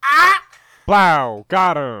 Ah! Blow,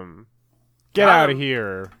 got him. Get out of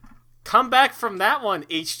here. Come back from that one,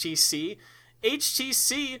 HTC.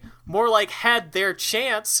 HTC more like had their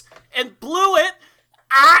chance and blew it.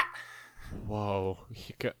 Ah! Whoa.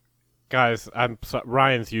 Guys,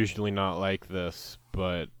 Ryan's usually not like this,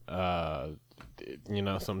 but,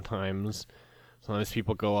 sometimes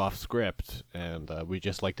people go off script, and we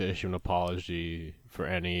just like to issue an apology for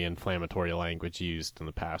any inflammatory language used in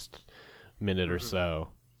the past minute or so.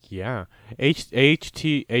 Yeah.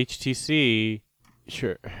 HTC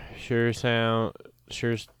sure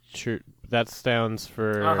that stands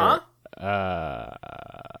for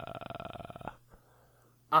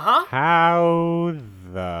how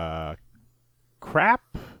the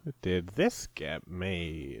crap did this get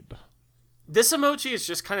made? This emoji is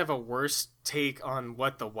just kind of a worse take on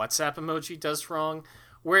what the WhatsApp emoji does wrong,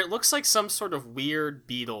 where it looks like some sort of weird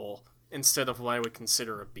beetle instead of what I would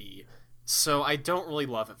consider a bee. So I don't really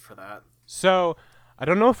love it for that. So, I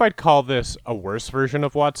don't know if I'd call this a worse version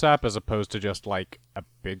of WhatsApp as opposed to just, like, a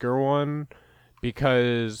bigger one,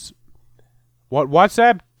 because what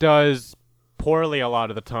WhatsApp does poorly a lot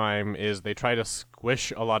of the time is they try to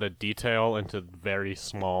squish a lot of detail into very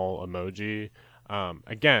small emoji.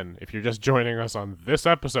 Again, if you're just joining us on this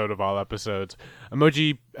episode of all episodes,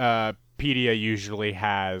 Emojipedia usually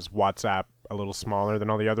has WhatsApp a little smaller than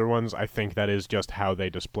all the other ones. I think that is just how they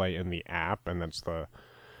display in the app, and that's the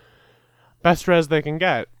best res they can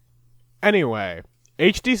get. Anyway,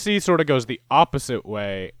 HTC sort of goes the opposite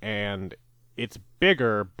way, and it's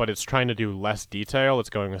bigger, but it's trying to do less detail. It's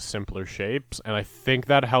going with simpler shapes, and I think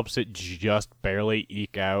that helps it just barely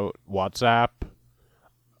eke out WhatsApp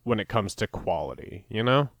when it comes to quality, you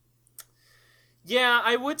know? Yeah,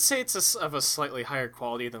 I would say it's of a slightly higher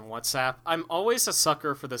quality than WhatsApp. I'm always a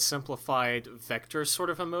sucker for the simplified vector sort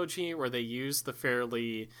of emoji, where they use the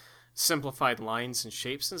fairly simplified lines and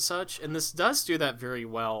shapes and such, and this does do that very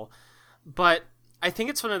well. But I think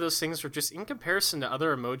it's one of those things where just in comparison to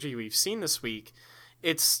other emoji we've seen this week,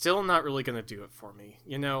 it's still not really going to do it for me.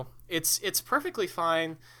 You know, it's perfectly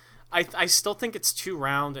fine. I still think it's too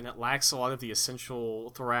round and it lacks a lot of the essential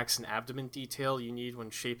thorax and abdomen detail you need when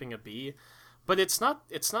shaping a bee. but it's not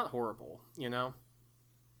horrible, you know?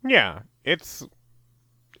 Yeah, it's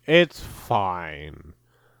fine.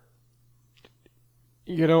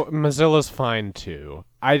 You know, Mozilla's fine too.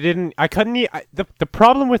 The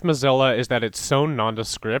problem with Mozilla is that it's so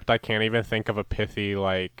nondescript, I can't even think of a pithy,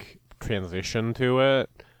 like, transition to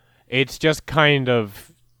it. It's just kind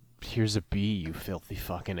of, here's a bee, you filthy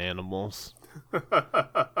fucking animals.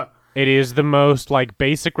 It is the most, like,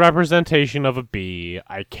 basic representation of a bee.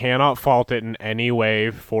 I cannot fault it in any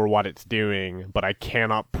way for what it's doing, but I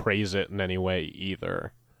cannot praise it in any way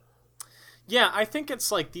either. Yeah, I think it's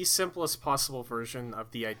like the simplest possible version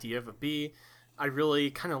of the idea of a bee. I really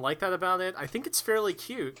kind of like that about it. I think it's fairly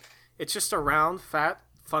cute. It's just a round, fat,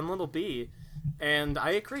 fun little bee, and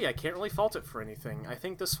I agree. I can't really fault it for anything. I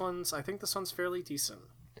think this one's fairly decent.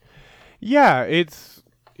 Yeah, it's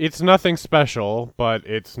nothing special, but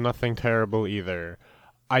it's nothing terrible either.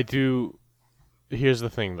 Here's the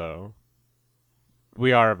thing, though.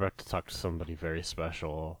 We are about to talk to somebody very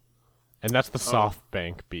special, and that's the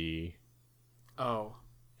SoftBank bee. Oh.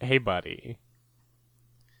 Hey, buddy.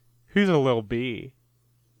 Who's a little bee?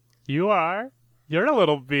 You are? You're a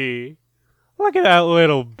little bee. Look at that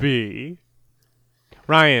little bee.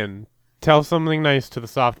 Ryan, tell something nice to the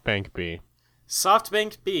SoftBank bee.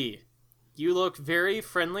 SoftBank bee. You look very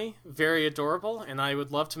friendly, very adorable, and I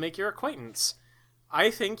would love to make your acquaintance. I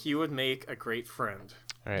think you would make a great friend.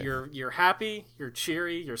 Right. You're happy, you're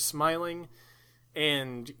cheery, you're smiling,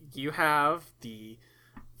 and you have the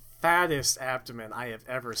fattest abdomen I have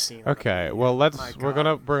ever seen. Okay, well we're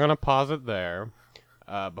gonna pause it there,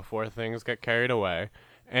 before things get carried away,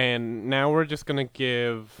 and now we're just gonna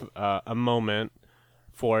give a moment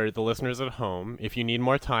for the listeners at home. If you need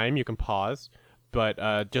more time, you can pause.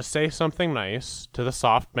 But just say something nice to the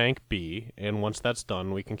SoftBank bee, and once that's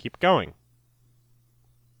done, we can keep going.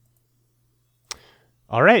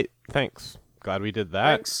 All right, thanks. Glad we did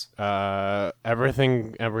that. Thanks.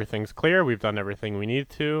 Everything's clear. We've done everything we need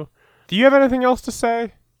to. Do you have anything else to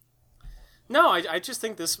say? No, I just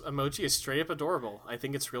think this emoji is straight up adorable. I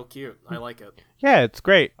think it's real cute. I like it. Yeah, it's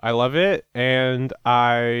great. I love it, and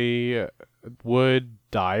I would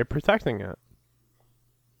die protecting it.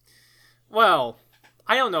 Well,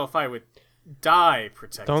 I don't know if I would die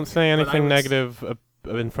protecting Don't say it, anything negative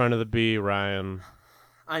in front of the bee, Ryan.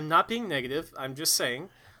 I'm not being negative. I'm just saying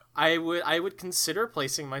I would consider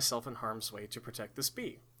placing myself in harm's way to protect this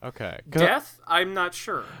bee. Okay. Death? I'm not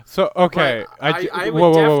sure. So, okay. I would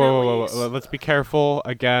whoa, definitely... whoa. Let's be careful.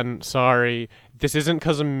 Again, sorry. This isn't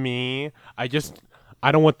because of me. I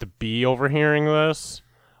don't want the bee overhearing this.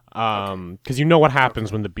 Because you know what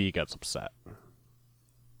happens when the bee gets upset.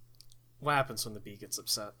 What happens when the bee gets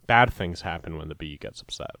upset? Bad things happen when the bee gets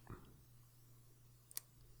upset.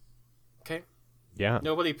 Okay. Yeah.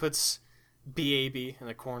 Nobody puts BAB in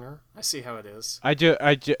a corner. I see how it is. Let's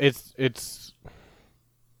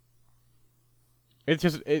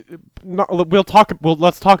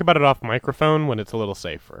talk about it off microphone when it's a little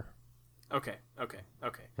safer. Okay.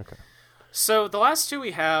 So the last two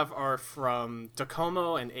we have are from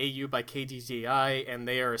Docomo and AU by KDDI, and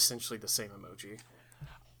they are essentially the same emoji.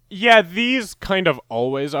 Yeah, these kind of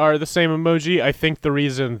always are the same emoji. I think the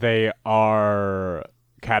reason they are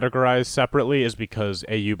categorized separately is because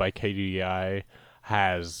AU by KDDI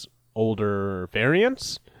has older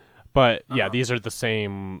variants. But yeah, these are the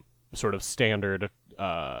same sort of standard,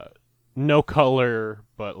 no color,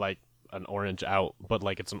 but like an orange but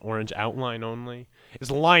like it's an orange outline only.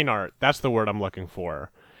 It's line art. That's the word I'm looking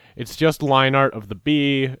for. It's just line art of the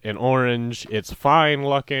bee in orange. It's fine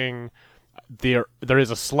looking. There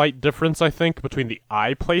is a slight difference, I think, between the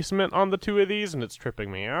eye placement on the two of these, and it's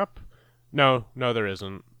tripping me up. No, there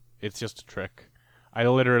isn't. It's just a trick. I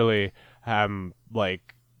literally am,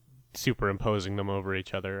 like, superimposing them over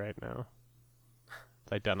each other right now.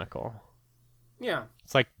 It's identical. Yeah.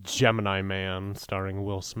 It's like Gemini Man starring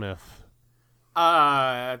Will Smith.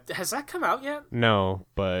 Has that come out yet? No,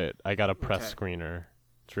 but I got a press screener.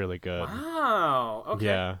 It's really good. Wow. Okay.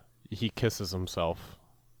 Yeah, he kisses himself.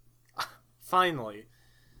 Finally,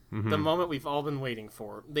 the moment we've all been waiting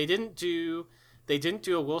for. They didn't do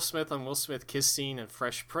a Will Smith on Will Smith kiss scene in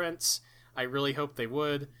Fresh Prince. I really hoped they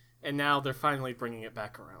would, and now they're finally bringing it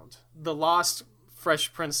back around. The lost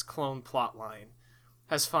Fresh Prince clone plotline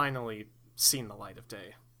has finally seen the light of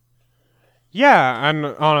day. Yeah, and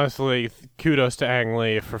honestly, kudos to Ang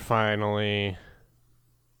Lee for finally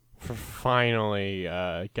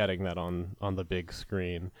getting that on the big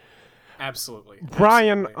screen. Absolutely.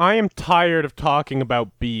 Brian, I am tired of talking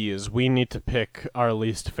about bees. We need to pick our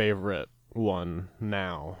least favorite one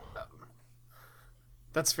now.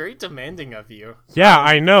 That's very demanding of you. Yeah,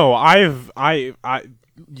 I know.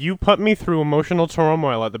 you put me through emotional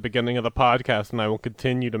turmoil at the beginning of the podcast, and I will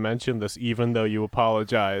continue to mention this even though you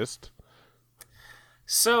apologized.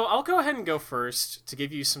 So I'll go ahead and go first to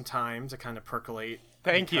give you some time to kind of percolate.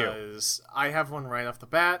 Thank you. Because I have one right off the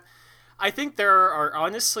bat. I think there are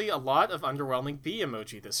honestly a lot of underwhelming bee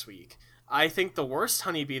emoji this week. I think the worst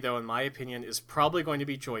Honeybee, though, in my opinion, is probably going to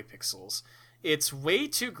be Joy Pixels. It's way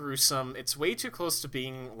too gruesome. It's way too close to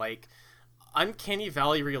being, like, uncanny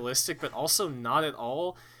valley realistic, but also not at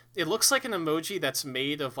all. It looks like an emoji that's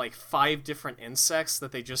made of, like, 5 different insects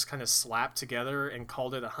that they just kind of slapped together and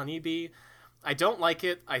called it a honeybee. I don't like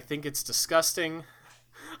it. I think it's disgusting.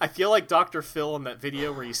 I feel like Dr. Phil in that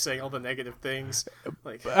video where he's saying all the negative things.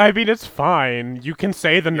 Like, I mean, it's fine. You can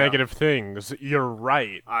say the negative things. You're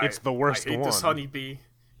right. It's the worst I hate one. this honeybee.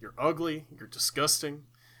 You're ugly. You're disgusting.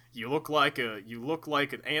 You look like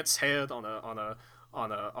an ant's head on a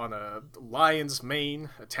lion's mane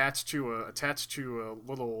attached to a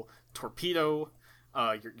little torpedo.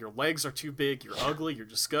 Your legs are too big. You're ugly. You're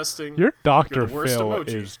disgusting. Your Dr. You're the worst Phil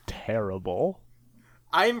emoji. is terrible.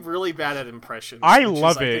 I'm really bad at impressions. I which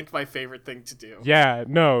love is, it. I think my favorite thing to do. Yeah,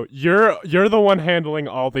 no, you're the one handling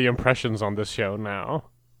all the impressions on this show now.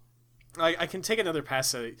 I can take another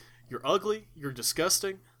pass at it. You're ugly. You're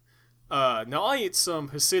disgusting. Now I ate some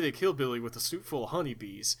Hasidic hillbilly with a suit full of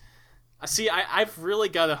honeybees. See, I've really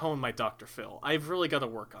got to hone my Dr. Phil. I've really got to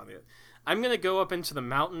work on it. I'm going to go up into the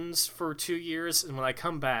mountains for 2 years, and when I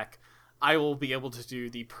come back, I will be able to do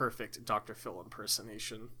the perfect Dr. Phil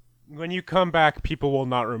impersonation. When you come back, people will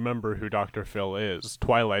not remember who Dr. Phil is.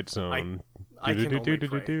 Twilight Zone. I can only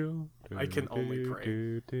pray. I can only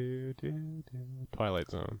pray.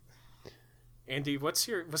 Twilight Zone. Andy, was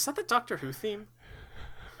that the Doctor Who theme?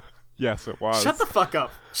 Yes, it was. Shut the fuck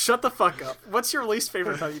up. Shut the fuck up. What's your least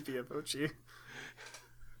favorite honeybee emoji?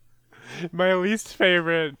 My least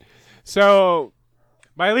favorite... So,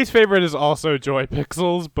 my least favorite is also Joy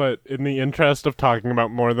Pixels, but in the interest of talking about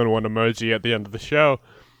more than one emoji at the end of the show,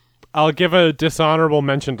 I'll give a dishonorable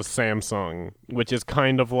mention to Samsung, which is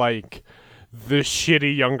kind of like the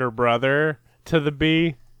shitty younger brother to the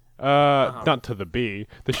bee. Not to the bee.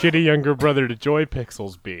 The shitty younger brother to Joy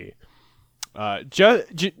Pixels bee.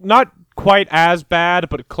 Not quite as bad,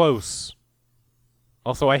 but close.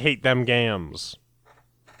 Also, I hate them gams.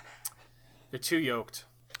 They're too yoked.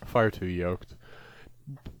 Far too yoked.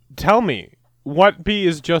 Tell me, what bee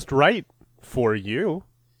is just right for you?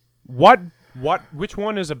 Which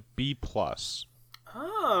one is a B plus?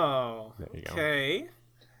 Oh, okay.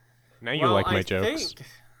 Now you like my jokes.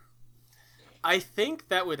 I think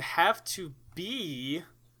that would have to be...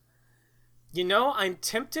 You know, I'm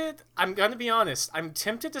tempted... I'm going to be honest. I'm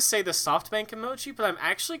tempted to say the SoftBank emoji, but I'm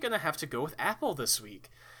actually going to have to go with Apple this week.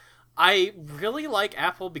 I really like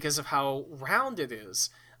Apple because of how round it is.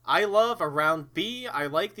 I love a round bee. I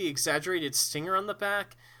like the exaggerated stinger on the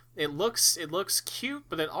back. It looks cute,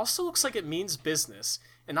 but it also looks like it means business.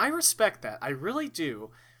 And I respect that. I really do.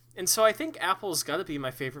 And so I think Apple's got to be my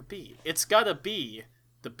favorite bee. It's got to be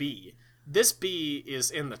the bee. This bee is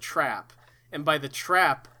in the trap. And by the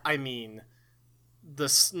trap, I mean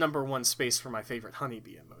the number 1 space for my favorite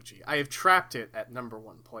honeybee emoji. I have trapped it at number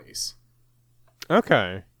 1 place.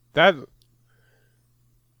 Okay.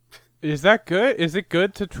 Is that good? Is it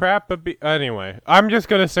good to trap a bee? Anyway, I'm just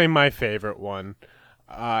going to say my favorite one.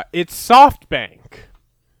 It's SoftBank.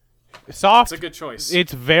 It's a good choice.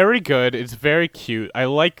 It's very good. It's very cute. I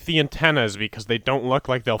like the antennas because they don't look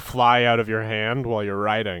like they'll fly out of your hand while you're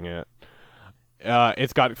riding it.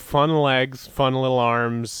 It's got fun legs, fun little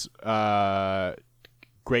arms,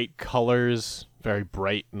 great colors, very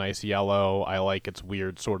bright, nice yellow. I like its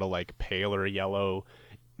weird sort of like paler yellow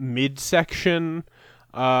midsection.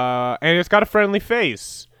 And it's got a friendly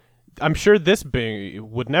face. I'm sure this bee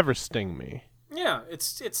would never sting me. Yeah,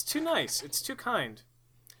 it's too nice. It's too kind.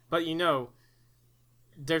 But you know,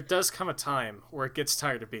 there does come a time where it gets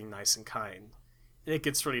tired of being nice and kind. And it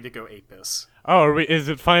gets ready to go apis. Oh, is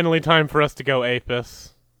it finally time for us to go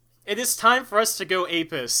apis? It is time for us to go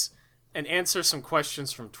apis and answer some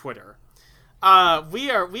questions from Twitter.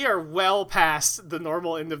 We are well past the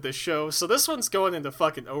normal end of the show, so this one's going into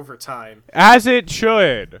fucking overtime. As it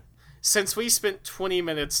should. Since we spent 20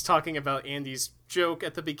 minutes talking about Andy's joke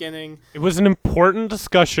at the beginning. It was an important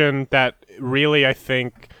discussion that really, I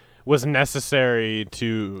think, was necessary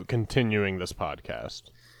to continuing this podcast.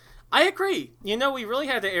 I agree. You know, we really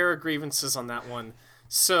had to air our grievances on that one.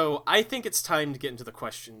 So I think it's time to get into the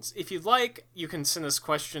questions. If you'd like, you can send us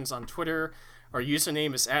questions on Twitter. Our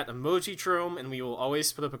username is @emojidrome, and we will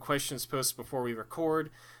always put up a questions post before we record.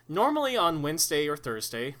 Normally on Wednesday or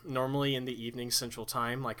Thursday. Normally in the evening Central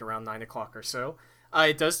Time, like around 9 o'clock or so.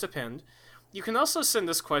 It does depend. You can also send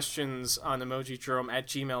us questions on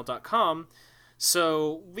emojijerome@gmail.com,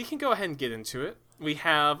 so we can go ahead and get into it. We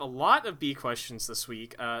have a lot of bee questions this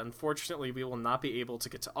week. Unfortunately, we will not be able to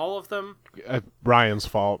get to all of them. Ryan's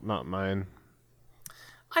fault, not mine.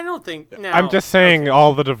 I don't think... Now, I'm just saying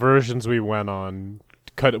all the diversions we went on,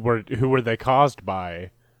 who were they caused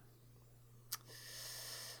by?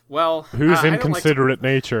 Well, whose inconsiderate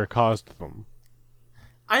nature caused them?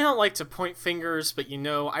 I don't like to point fingers, but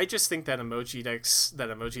I just think that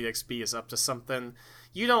Emojidex B is up to something.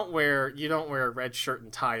 You don't wear a red shirt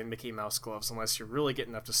and tie and Mickey Mouse gloves unless you're really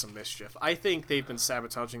getting up to some mischief. I think they've been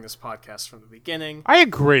sabotaging this podcast from the beginning. I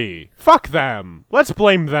agree. Fuck them. Let's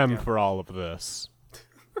blame them for all of this.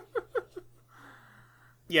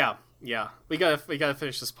 Yeah. We gotta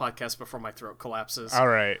finish this podcast before my throat collapses. All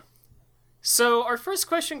right. So our first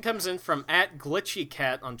question comes in from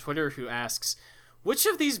 @GlitchyCat on Twitter, who asks, which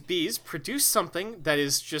of these bees produce something that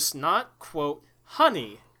is just not, quote,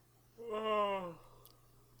 honey?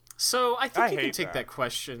 So I think you can take that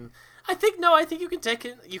question. I think you can take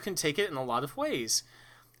it. You can take it in a lot of ways.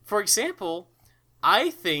 For example,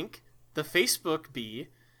 I think the Facebook bee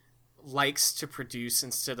likes to produce,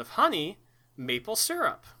 instead of honey, maple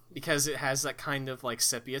syrup, because it has that kind of like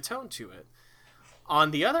sepia tone to it.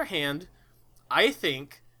 On the other hand, I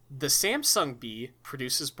think the Samsung bee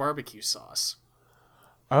produces barbecue sauce.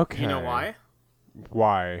 Okay. You know why?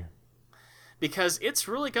 Why? Because it's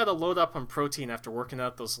really got to load up on protein after working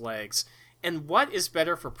out those legs. And what is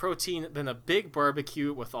better for protein than a big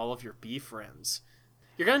barbecue with all of your bee friends?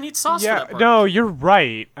 You're going to need sauce for that barbecue. No, you're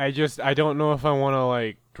right. I don't know if I want to,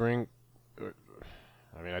 like, drink...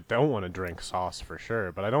 I mean, I don't want to drink sauce for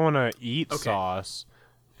sure, but I don't want to eat sauce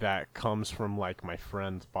that comes from, like, my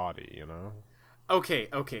friend's body, you know? Okay.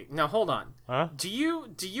 Now, hold on. Huh? Do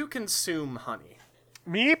you consume honey?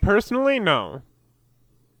 Me, personally, no.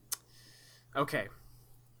 Okay.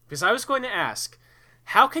 Because I was going to ask,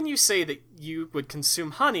 how can you say that you would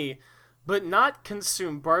consume honey, but not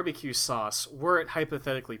consume barbecue sauce were it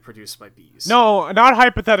hypothetically produced by bees? No, not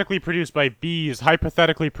hypothetically produced by bees,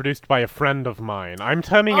 hypothetically produced by a friend of mine. I'm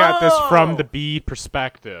coming at this from the bee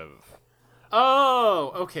perspective.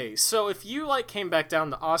 Oh, okay. So if you, like, came back down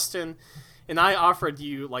to Austin, and I offered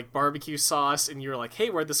you, like, barbecue sauce, and you were like, hey,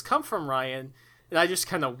 where'd this come from, Ryan? And I just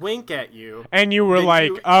kind of wink at you. And you were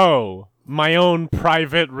like, oh, my own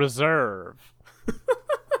private reserve.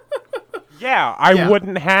 I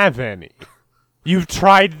wouldn't have any. You've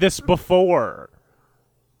tried this before.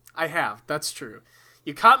 I have. That's true.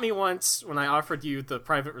 You caught me once when I offered you the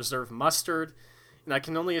private reserve mustard, and I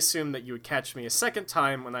can only assume that you would catch me a second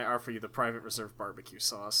time when I offer you the private reserve barbecue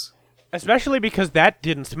sauce. Especially because that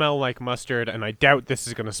didn't smell like mustard, and I doubt this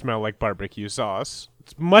is going to smell like barbecue sauce.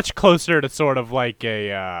 It's much closer to sort of like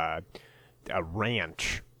a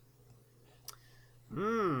ranch.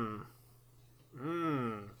 I'm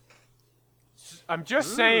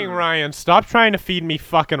just saying, Ryan, stop trying to feed me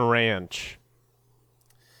fucking ranch.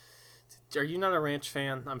 Are you not a ranch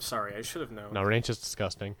fan? I'm sorry, I should have known. No, ranch is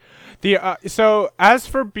disgusting. So, as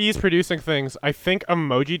for bees producing things, I think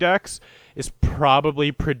Emojidex is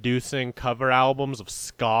probably producing cover albums of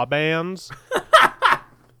ska bands.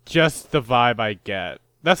 Just the vibe I get.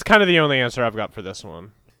 That's kind of the only answer I've got for this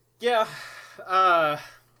one. Yeah, I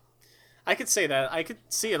could say that. I could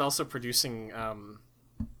see it also producing,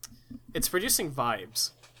 it's producing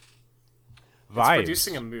vibes. Vibes? It's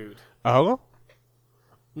producing a mood. Oh?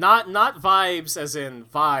 Not vibes as in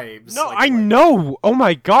vibes. No, I know! Oh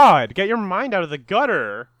my god! Get your mind out of the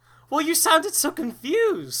gutter! Well, you sounded so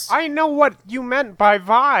confused! I know what you meant by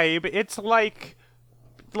vibe. It's like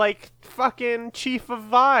fucking chief of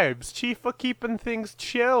vibes, chief of keeping things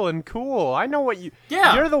chill and cool. I know what you...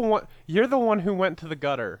 Yeah! You're the one who went to the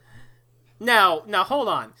gutter. Now, hold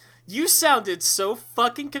on. You sounded so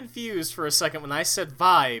fucking confused for a second when I said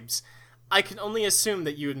vibes. I can only assume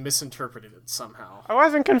that you had misinterpreted it somehow. I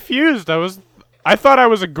wasn't confused. I thought I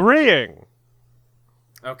was agreeing.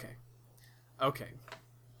 Okay.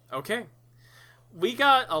 We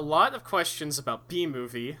got a lot of questions about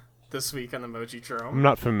B-Movie this week on Emoji Jerome. I'm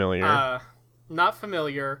not familiar. Not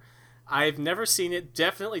familiar. I've never seen it.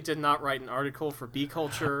 Definitely did not write an article for B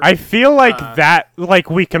Culture. I feel like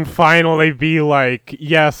we can finally be like,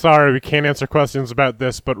 yeah, sorry, we can't answer questions about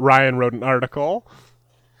this, but Ryan wrote an article.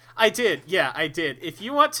 I did. If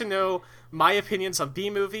you want to know my opinions on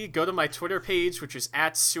B-Movie, go to my Twitter page, which is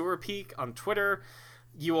 @SewerPeak on Twitter.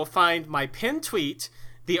 You will find my pinned tweet,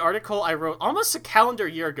 the article I wrote almost a calendar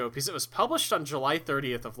year ago, because it was published on July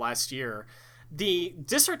 30th of last year. The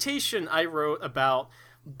dissertation I wrote about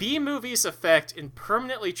B-Movie's effect in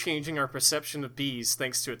permanently changing our perception of bees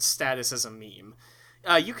thanks to its status as a meme.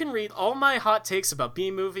 You can read all my hot takes about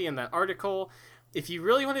B-Movie in that article. If you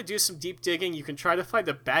really want to do some deep digging, you can try to find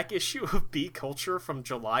a back issue of B Culture from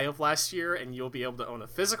July of last year, and you'll be able to own a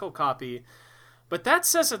physical copy. But that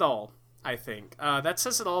says it all, I think. That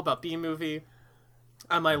says it all about B-Movie.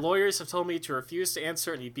 My lawyers have told me to refuse to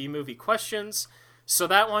answer any B-Movie questions, so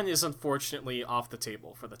that one is unfortunately off the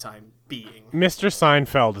table for the time being. Mr.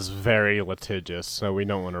 Seinfeld is very litigious, so we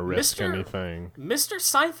don't want to risk anything. Mr.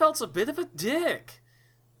 Seinfeld's a bit of a dick.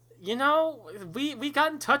 You know, we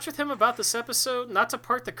got in touch with him about this episode, not to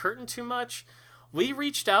part the curtain too much. We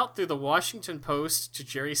reached out through the Washington Post to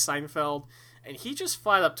Jerry Seinfeld, and he just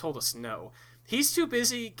flat up told us no. He's too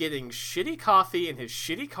busy getting shitty coffee in his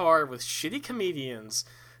shitty car with shitty comedians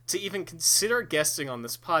to even consider guesting on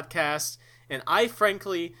this podcast, and I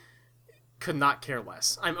frankly could not care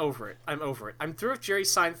less. I'm over it. I'm through with Jerry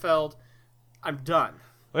Seinfeld. I'm done.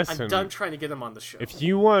 Listen, I'm done trying to get him on the show. If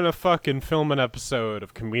you want to fucking film an episode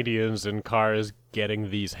of comedians in cars getting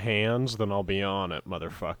these hands, then I'll be on it,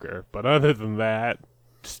 motherfucker. But other than that,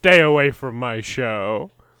 stay away from my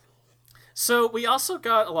show. So we also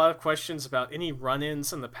got a lot of questions about any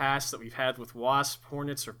run-ins in the past that we've had with wasps,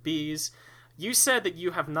 hornets, or bees. You said that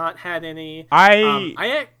you have not had any.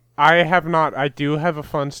 I have not. I do have a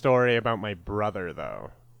fun story about my brother,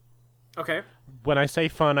 though. Okay. When I say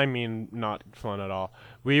fun, I mean not fun at all.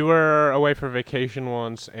 We were away for vacation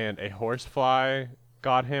once, and a horsefly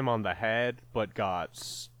got him on the head, but got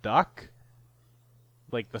stuck.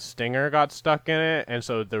 Like, the stinger got stuck in it, and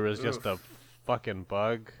so there was just a fucking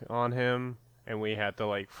bug on him, and we had to,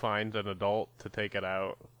 like, find an adult to take it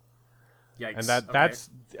out. Yikes.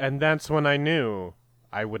 And that's when I knew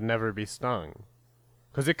I would never be stung.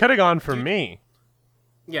 Because it could have gone for me.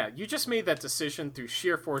 Yeah, you just made that decision through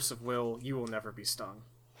sheer force of will. You will never be stung.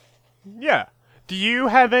 Yeah. Do you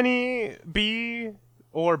have any bee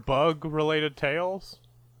or bug related tales?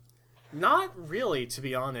 Not really, to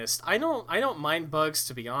be honest. I don't mind bugs,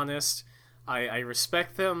 to be honest. I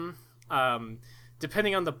respect them.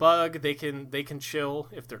 Depending on the bug, they can chill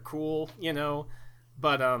if they're cool, you know.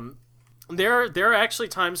 But there are actually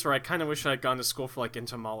times where I kind of wish I had gone to school for like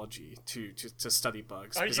entomology to study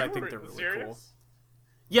bugs, because I think they're really serious? cool.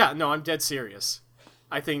 Yeah, no, I'm dead serious.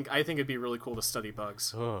 I think it'd be really cool to study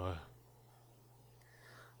bugs.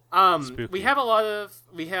 Spooky. We have a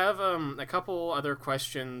couple other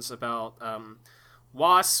questions about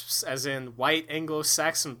wasps, as in white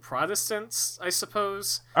Anglo-Saxon Protestants, I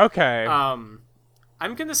suppose. Okay. I'm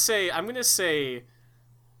gonna say, I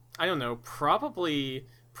don't know, probably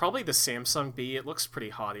the Samsung bee. It looks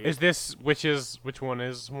pretty haughty. Which one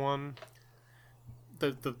is one?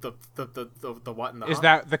 The what in the Is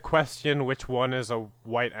that the question? Which one is a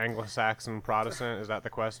white Anglo-Saxon Protestant? Is that the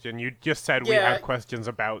question? You just said we have questions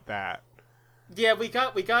about that. Yeah, we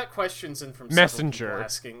got questions in from Messenger several people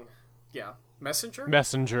asking. Yeah, Messenger.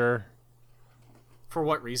 Messenger. For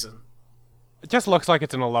what reason? It just looks like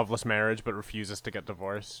it's in a loveless marriage, but refuses to get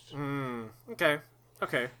divorced. Okay.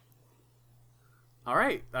 All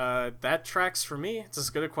right. That tracks for me. It's as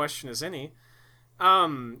good a question as any.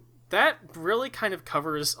 That really kind of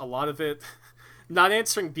covers a lot of it. Not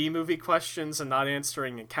answering B-movie questions and not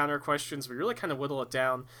answering encounter questions. We really kind of whittle it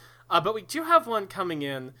down. But we do have one coming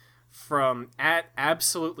in from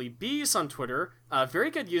 @AbsolutelyBees on Twitter. Very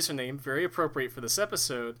good username, very appropriate for this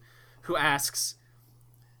episode, who asks,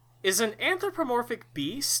 is an anthropomorphic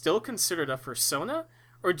bee still considered a fursona?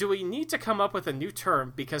 Or do we need to come up with a new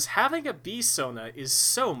term because having a bee-sona is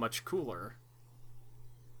so much cooler?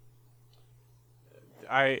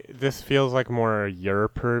 This feels like more your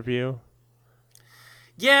purview.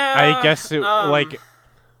 Yeah. I guess it, I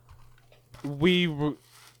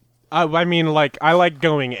mean, like, I like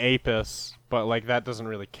going apis, but, like, that doesn't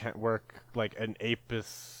really work. Like, an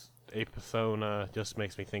apisona just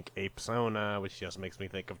makes me think apesona, which just makes me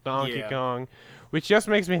think of Donkey Kong, which just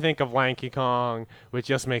makes me think of Lanky Kong, which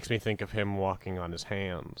just makes me think of him walking on his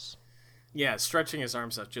hands. Yeah, stretching his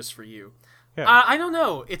arms out just for you. Yeah. I don't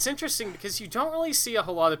know. It's interesting because you don't really see a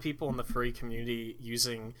whole lot of people in the furry community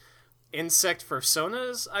using insect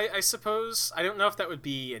fursonas, I suppose. I don't know if that would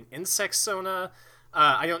be an insect sona.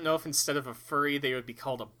 I don't know if instead of a furry they would be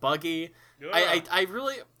called a buggy. Yeah. I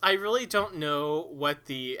really don't know what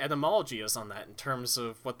the etymology is on that in terms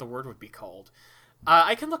of what the word would be called.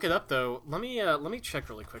 I can look it up though. Let me check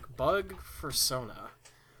really quick. Bug fursona.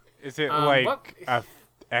 Is it like a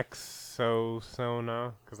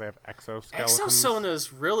exosona? Because they have exoskeletons. Exosona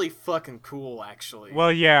is really fucking cool, actually.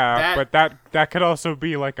 Well, yeah, but that could also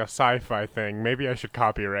be like a sci-fi thing. Maybe I should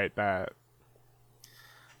copyright that.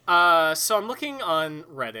 So I'm looking on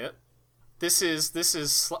Reddit. This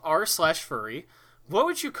is r/furry. What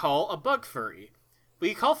would you call a bug furry?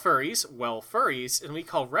 We call furries, well, furries, and we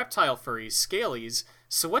call reptile furries scalies,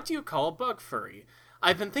 so what do you call a bug furry?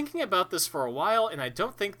 I've been thinking about this for a while, and I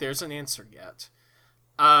don't think there's an answer yet.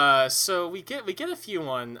 So we get a few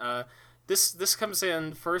on. This comes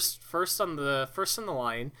in first on the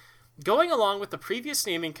line. Going along with the previous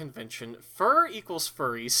naming convention, fur equals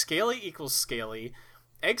furry, scaly equals scaly,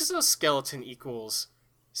 exoskeleton equals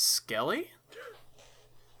skelly?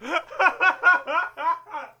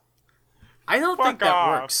 I don't think that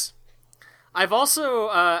works. I've also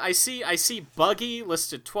I see buggy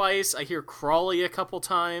listed twice. I hear crawly a couple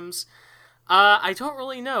times. I don't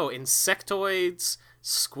really know. Insectoids,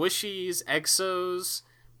 squishies, exos,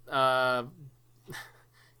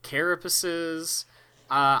 carapaces.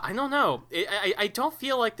 I don't know. I don't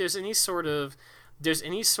feel like there's any sort of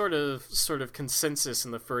consensus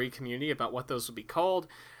in the furry community about what those would be called.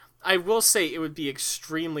 I will say it would be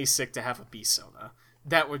extremely sick to have a Bisona.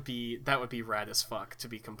 That would be rad as fuck, to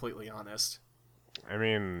be completely honest. I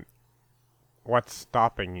mean, what's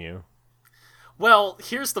stopping you? Well,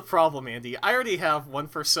 here's the problem, Andy. I already have one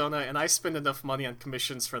persona, and I spend enough money on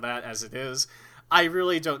commissions for that as it is. I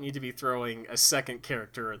really don't need to be throwing a second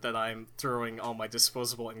character that I'm throwing all my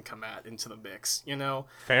disposable income at into the mix, you know?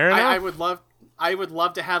 Fair enough. I would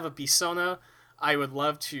love to have a Bisona. I would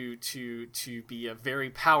love to be a very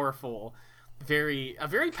powerful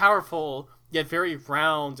yet very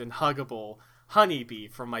round and huggable Honeybee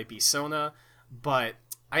from my Bisona, but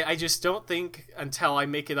I just don't think until I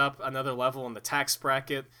make it up another level in the tax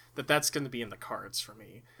bracket that that's going to be in the cards for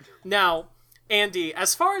me. Now, Andy,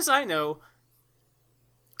 as far as I know,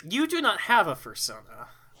 you do not have a fursona.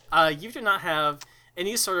 You do not have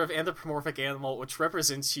any sort of anthropomorphic animal which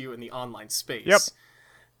represents you in the online space. Yep.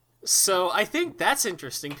 So I think that's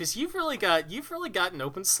interesting because you've really got an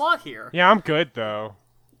open slot here. Yeah, I'm good though.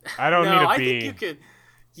 I don't need a I bee. think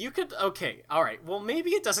you could. Okay, all right. Well, maybe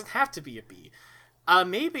it doesn't have to be a bee.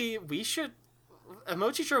 Maybe we should.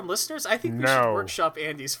 Emoji Drum listeners, I think we should workshop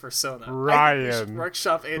Andy's fursona. Ryan.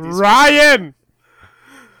 Workshop Andy's Ryan! Fursona.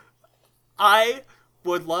 I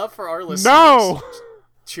would love for our listeners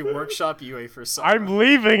to workshop you a fursona. I'm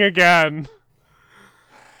leaving again.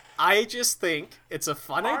 I just think it's a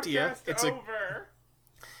fun idea. It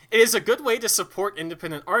is a good way to support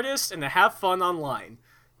independent artists and to have fun online.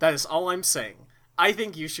 That is all I'm saying. I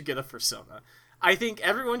think you should get a fursona. I think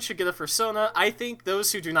everyone should get a fursona. I think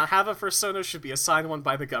those who do not have a fursona should be assigned one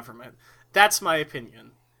by the government. That's my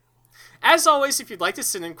opinion. As always, if you'd like to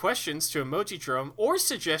send in questions to Emojidrome or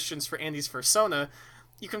suggestions for Andy's fursona,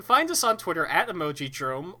 you can find us on Twitter at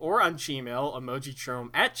Emojidrome or on Gmail,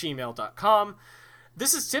 emojidrome@gmail.com.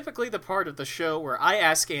 This is typically the part of the show where I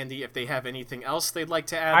ask Andy if they have anything else they'd like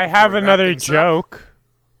to add. I have another joke.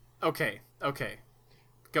 Okay.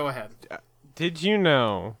 Go ahead. Did you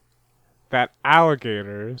know that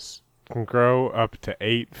alligators can grow up to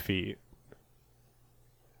 8 feet?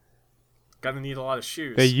 Gonna need a lot of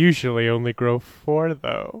shoes. They usually only grow 4,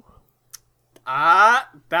 though.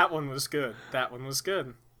 That one was good.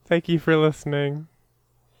 Thank you for listening.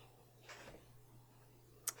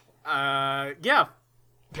 Yeah.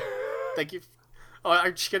 Thank you. Oh,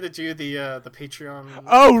 aren't you gonna do the Patreon?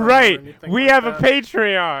 Oh, right. We have that? a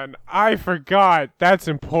Patreon. I forgot. That's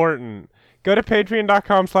important. Go to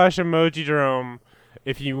patreon.com/emojidrome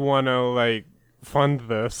if you want to, fund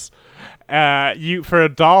this. For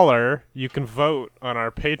 $1, you can vote on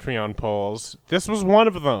our Patreon polls. This was one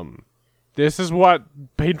of them. This is what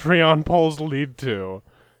Patreon polls lead to.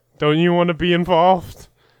 Don't you want to be involved?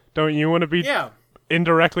 Don't you want to be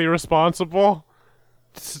indirectly responsible?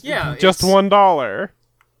 Yeah. Just $1.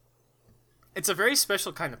 It's a very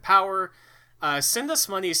special kind of power. Send us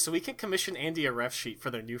money so we can commission Andy a ref sheet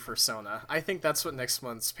for their new fursona. I think that's what next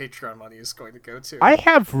month's Patreon money is going to go to. I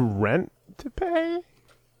have rent to pay.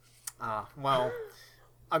 Well,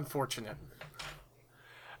 unfortunate.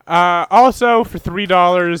 Also, for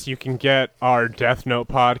 $3, you can get our Death Note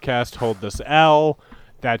podcast, Hold This L.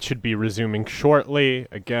 That should be resuming shortly.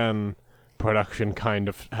 Again, production kind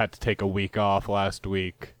of had to take a week off last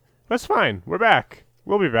week. That's fine. We're back.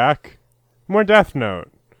 We'll be back. More Death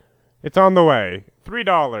Note. It's on the way.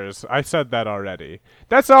 $3. I said that already.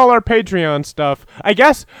 That's all our Patreon stuff. I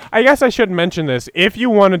guess I should mention this. If you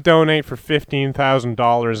want to donate for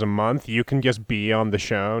 $15,000 a month, you can just be on the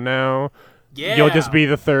show now. Yeah. You'll just be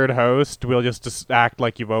the third host. We'll just act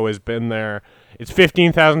like you've always been there. It's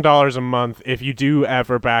 $15,000 a month. If you do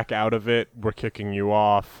ever back out of it, we're kicking you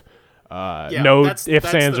off. No ifs,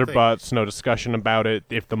 ands, or buts. No discussion about it.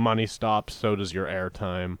 If the money stops, so does your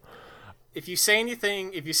airtime. If you say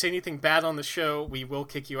anything bad on the show, we will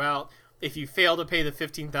kick you out. If you fail to pay the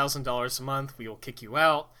 $15,000 a month, we will kick you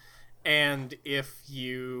out. And if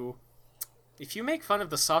you make fun of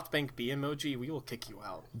the SoftBank B emoji, we will kick you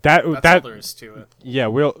out. That's all there is to it. Yeah,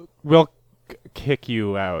 we'll kick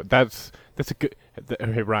you out. That's a good.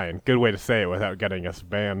 Hey Ryan, good way to say it without getting us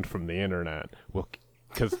banned from the internet.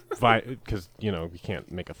 Because we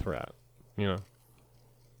can't make a threat.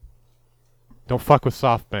 Don't fuck with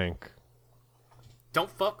SoftBank. Don't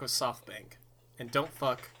fuck with SoftBank, and don't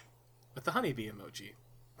fuck with the Honeybee emoji.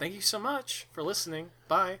 Thank you so much for listening.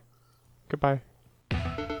 Bye. Goodbye.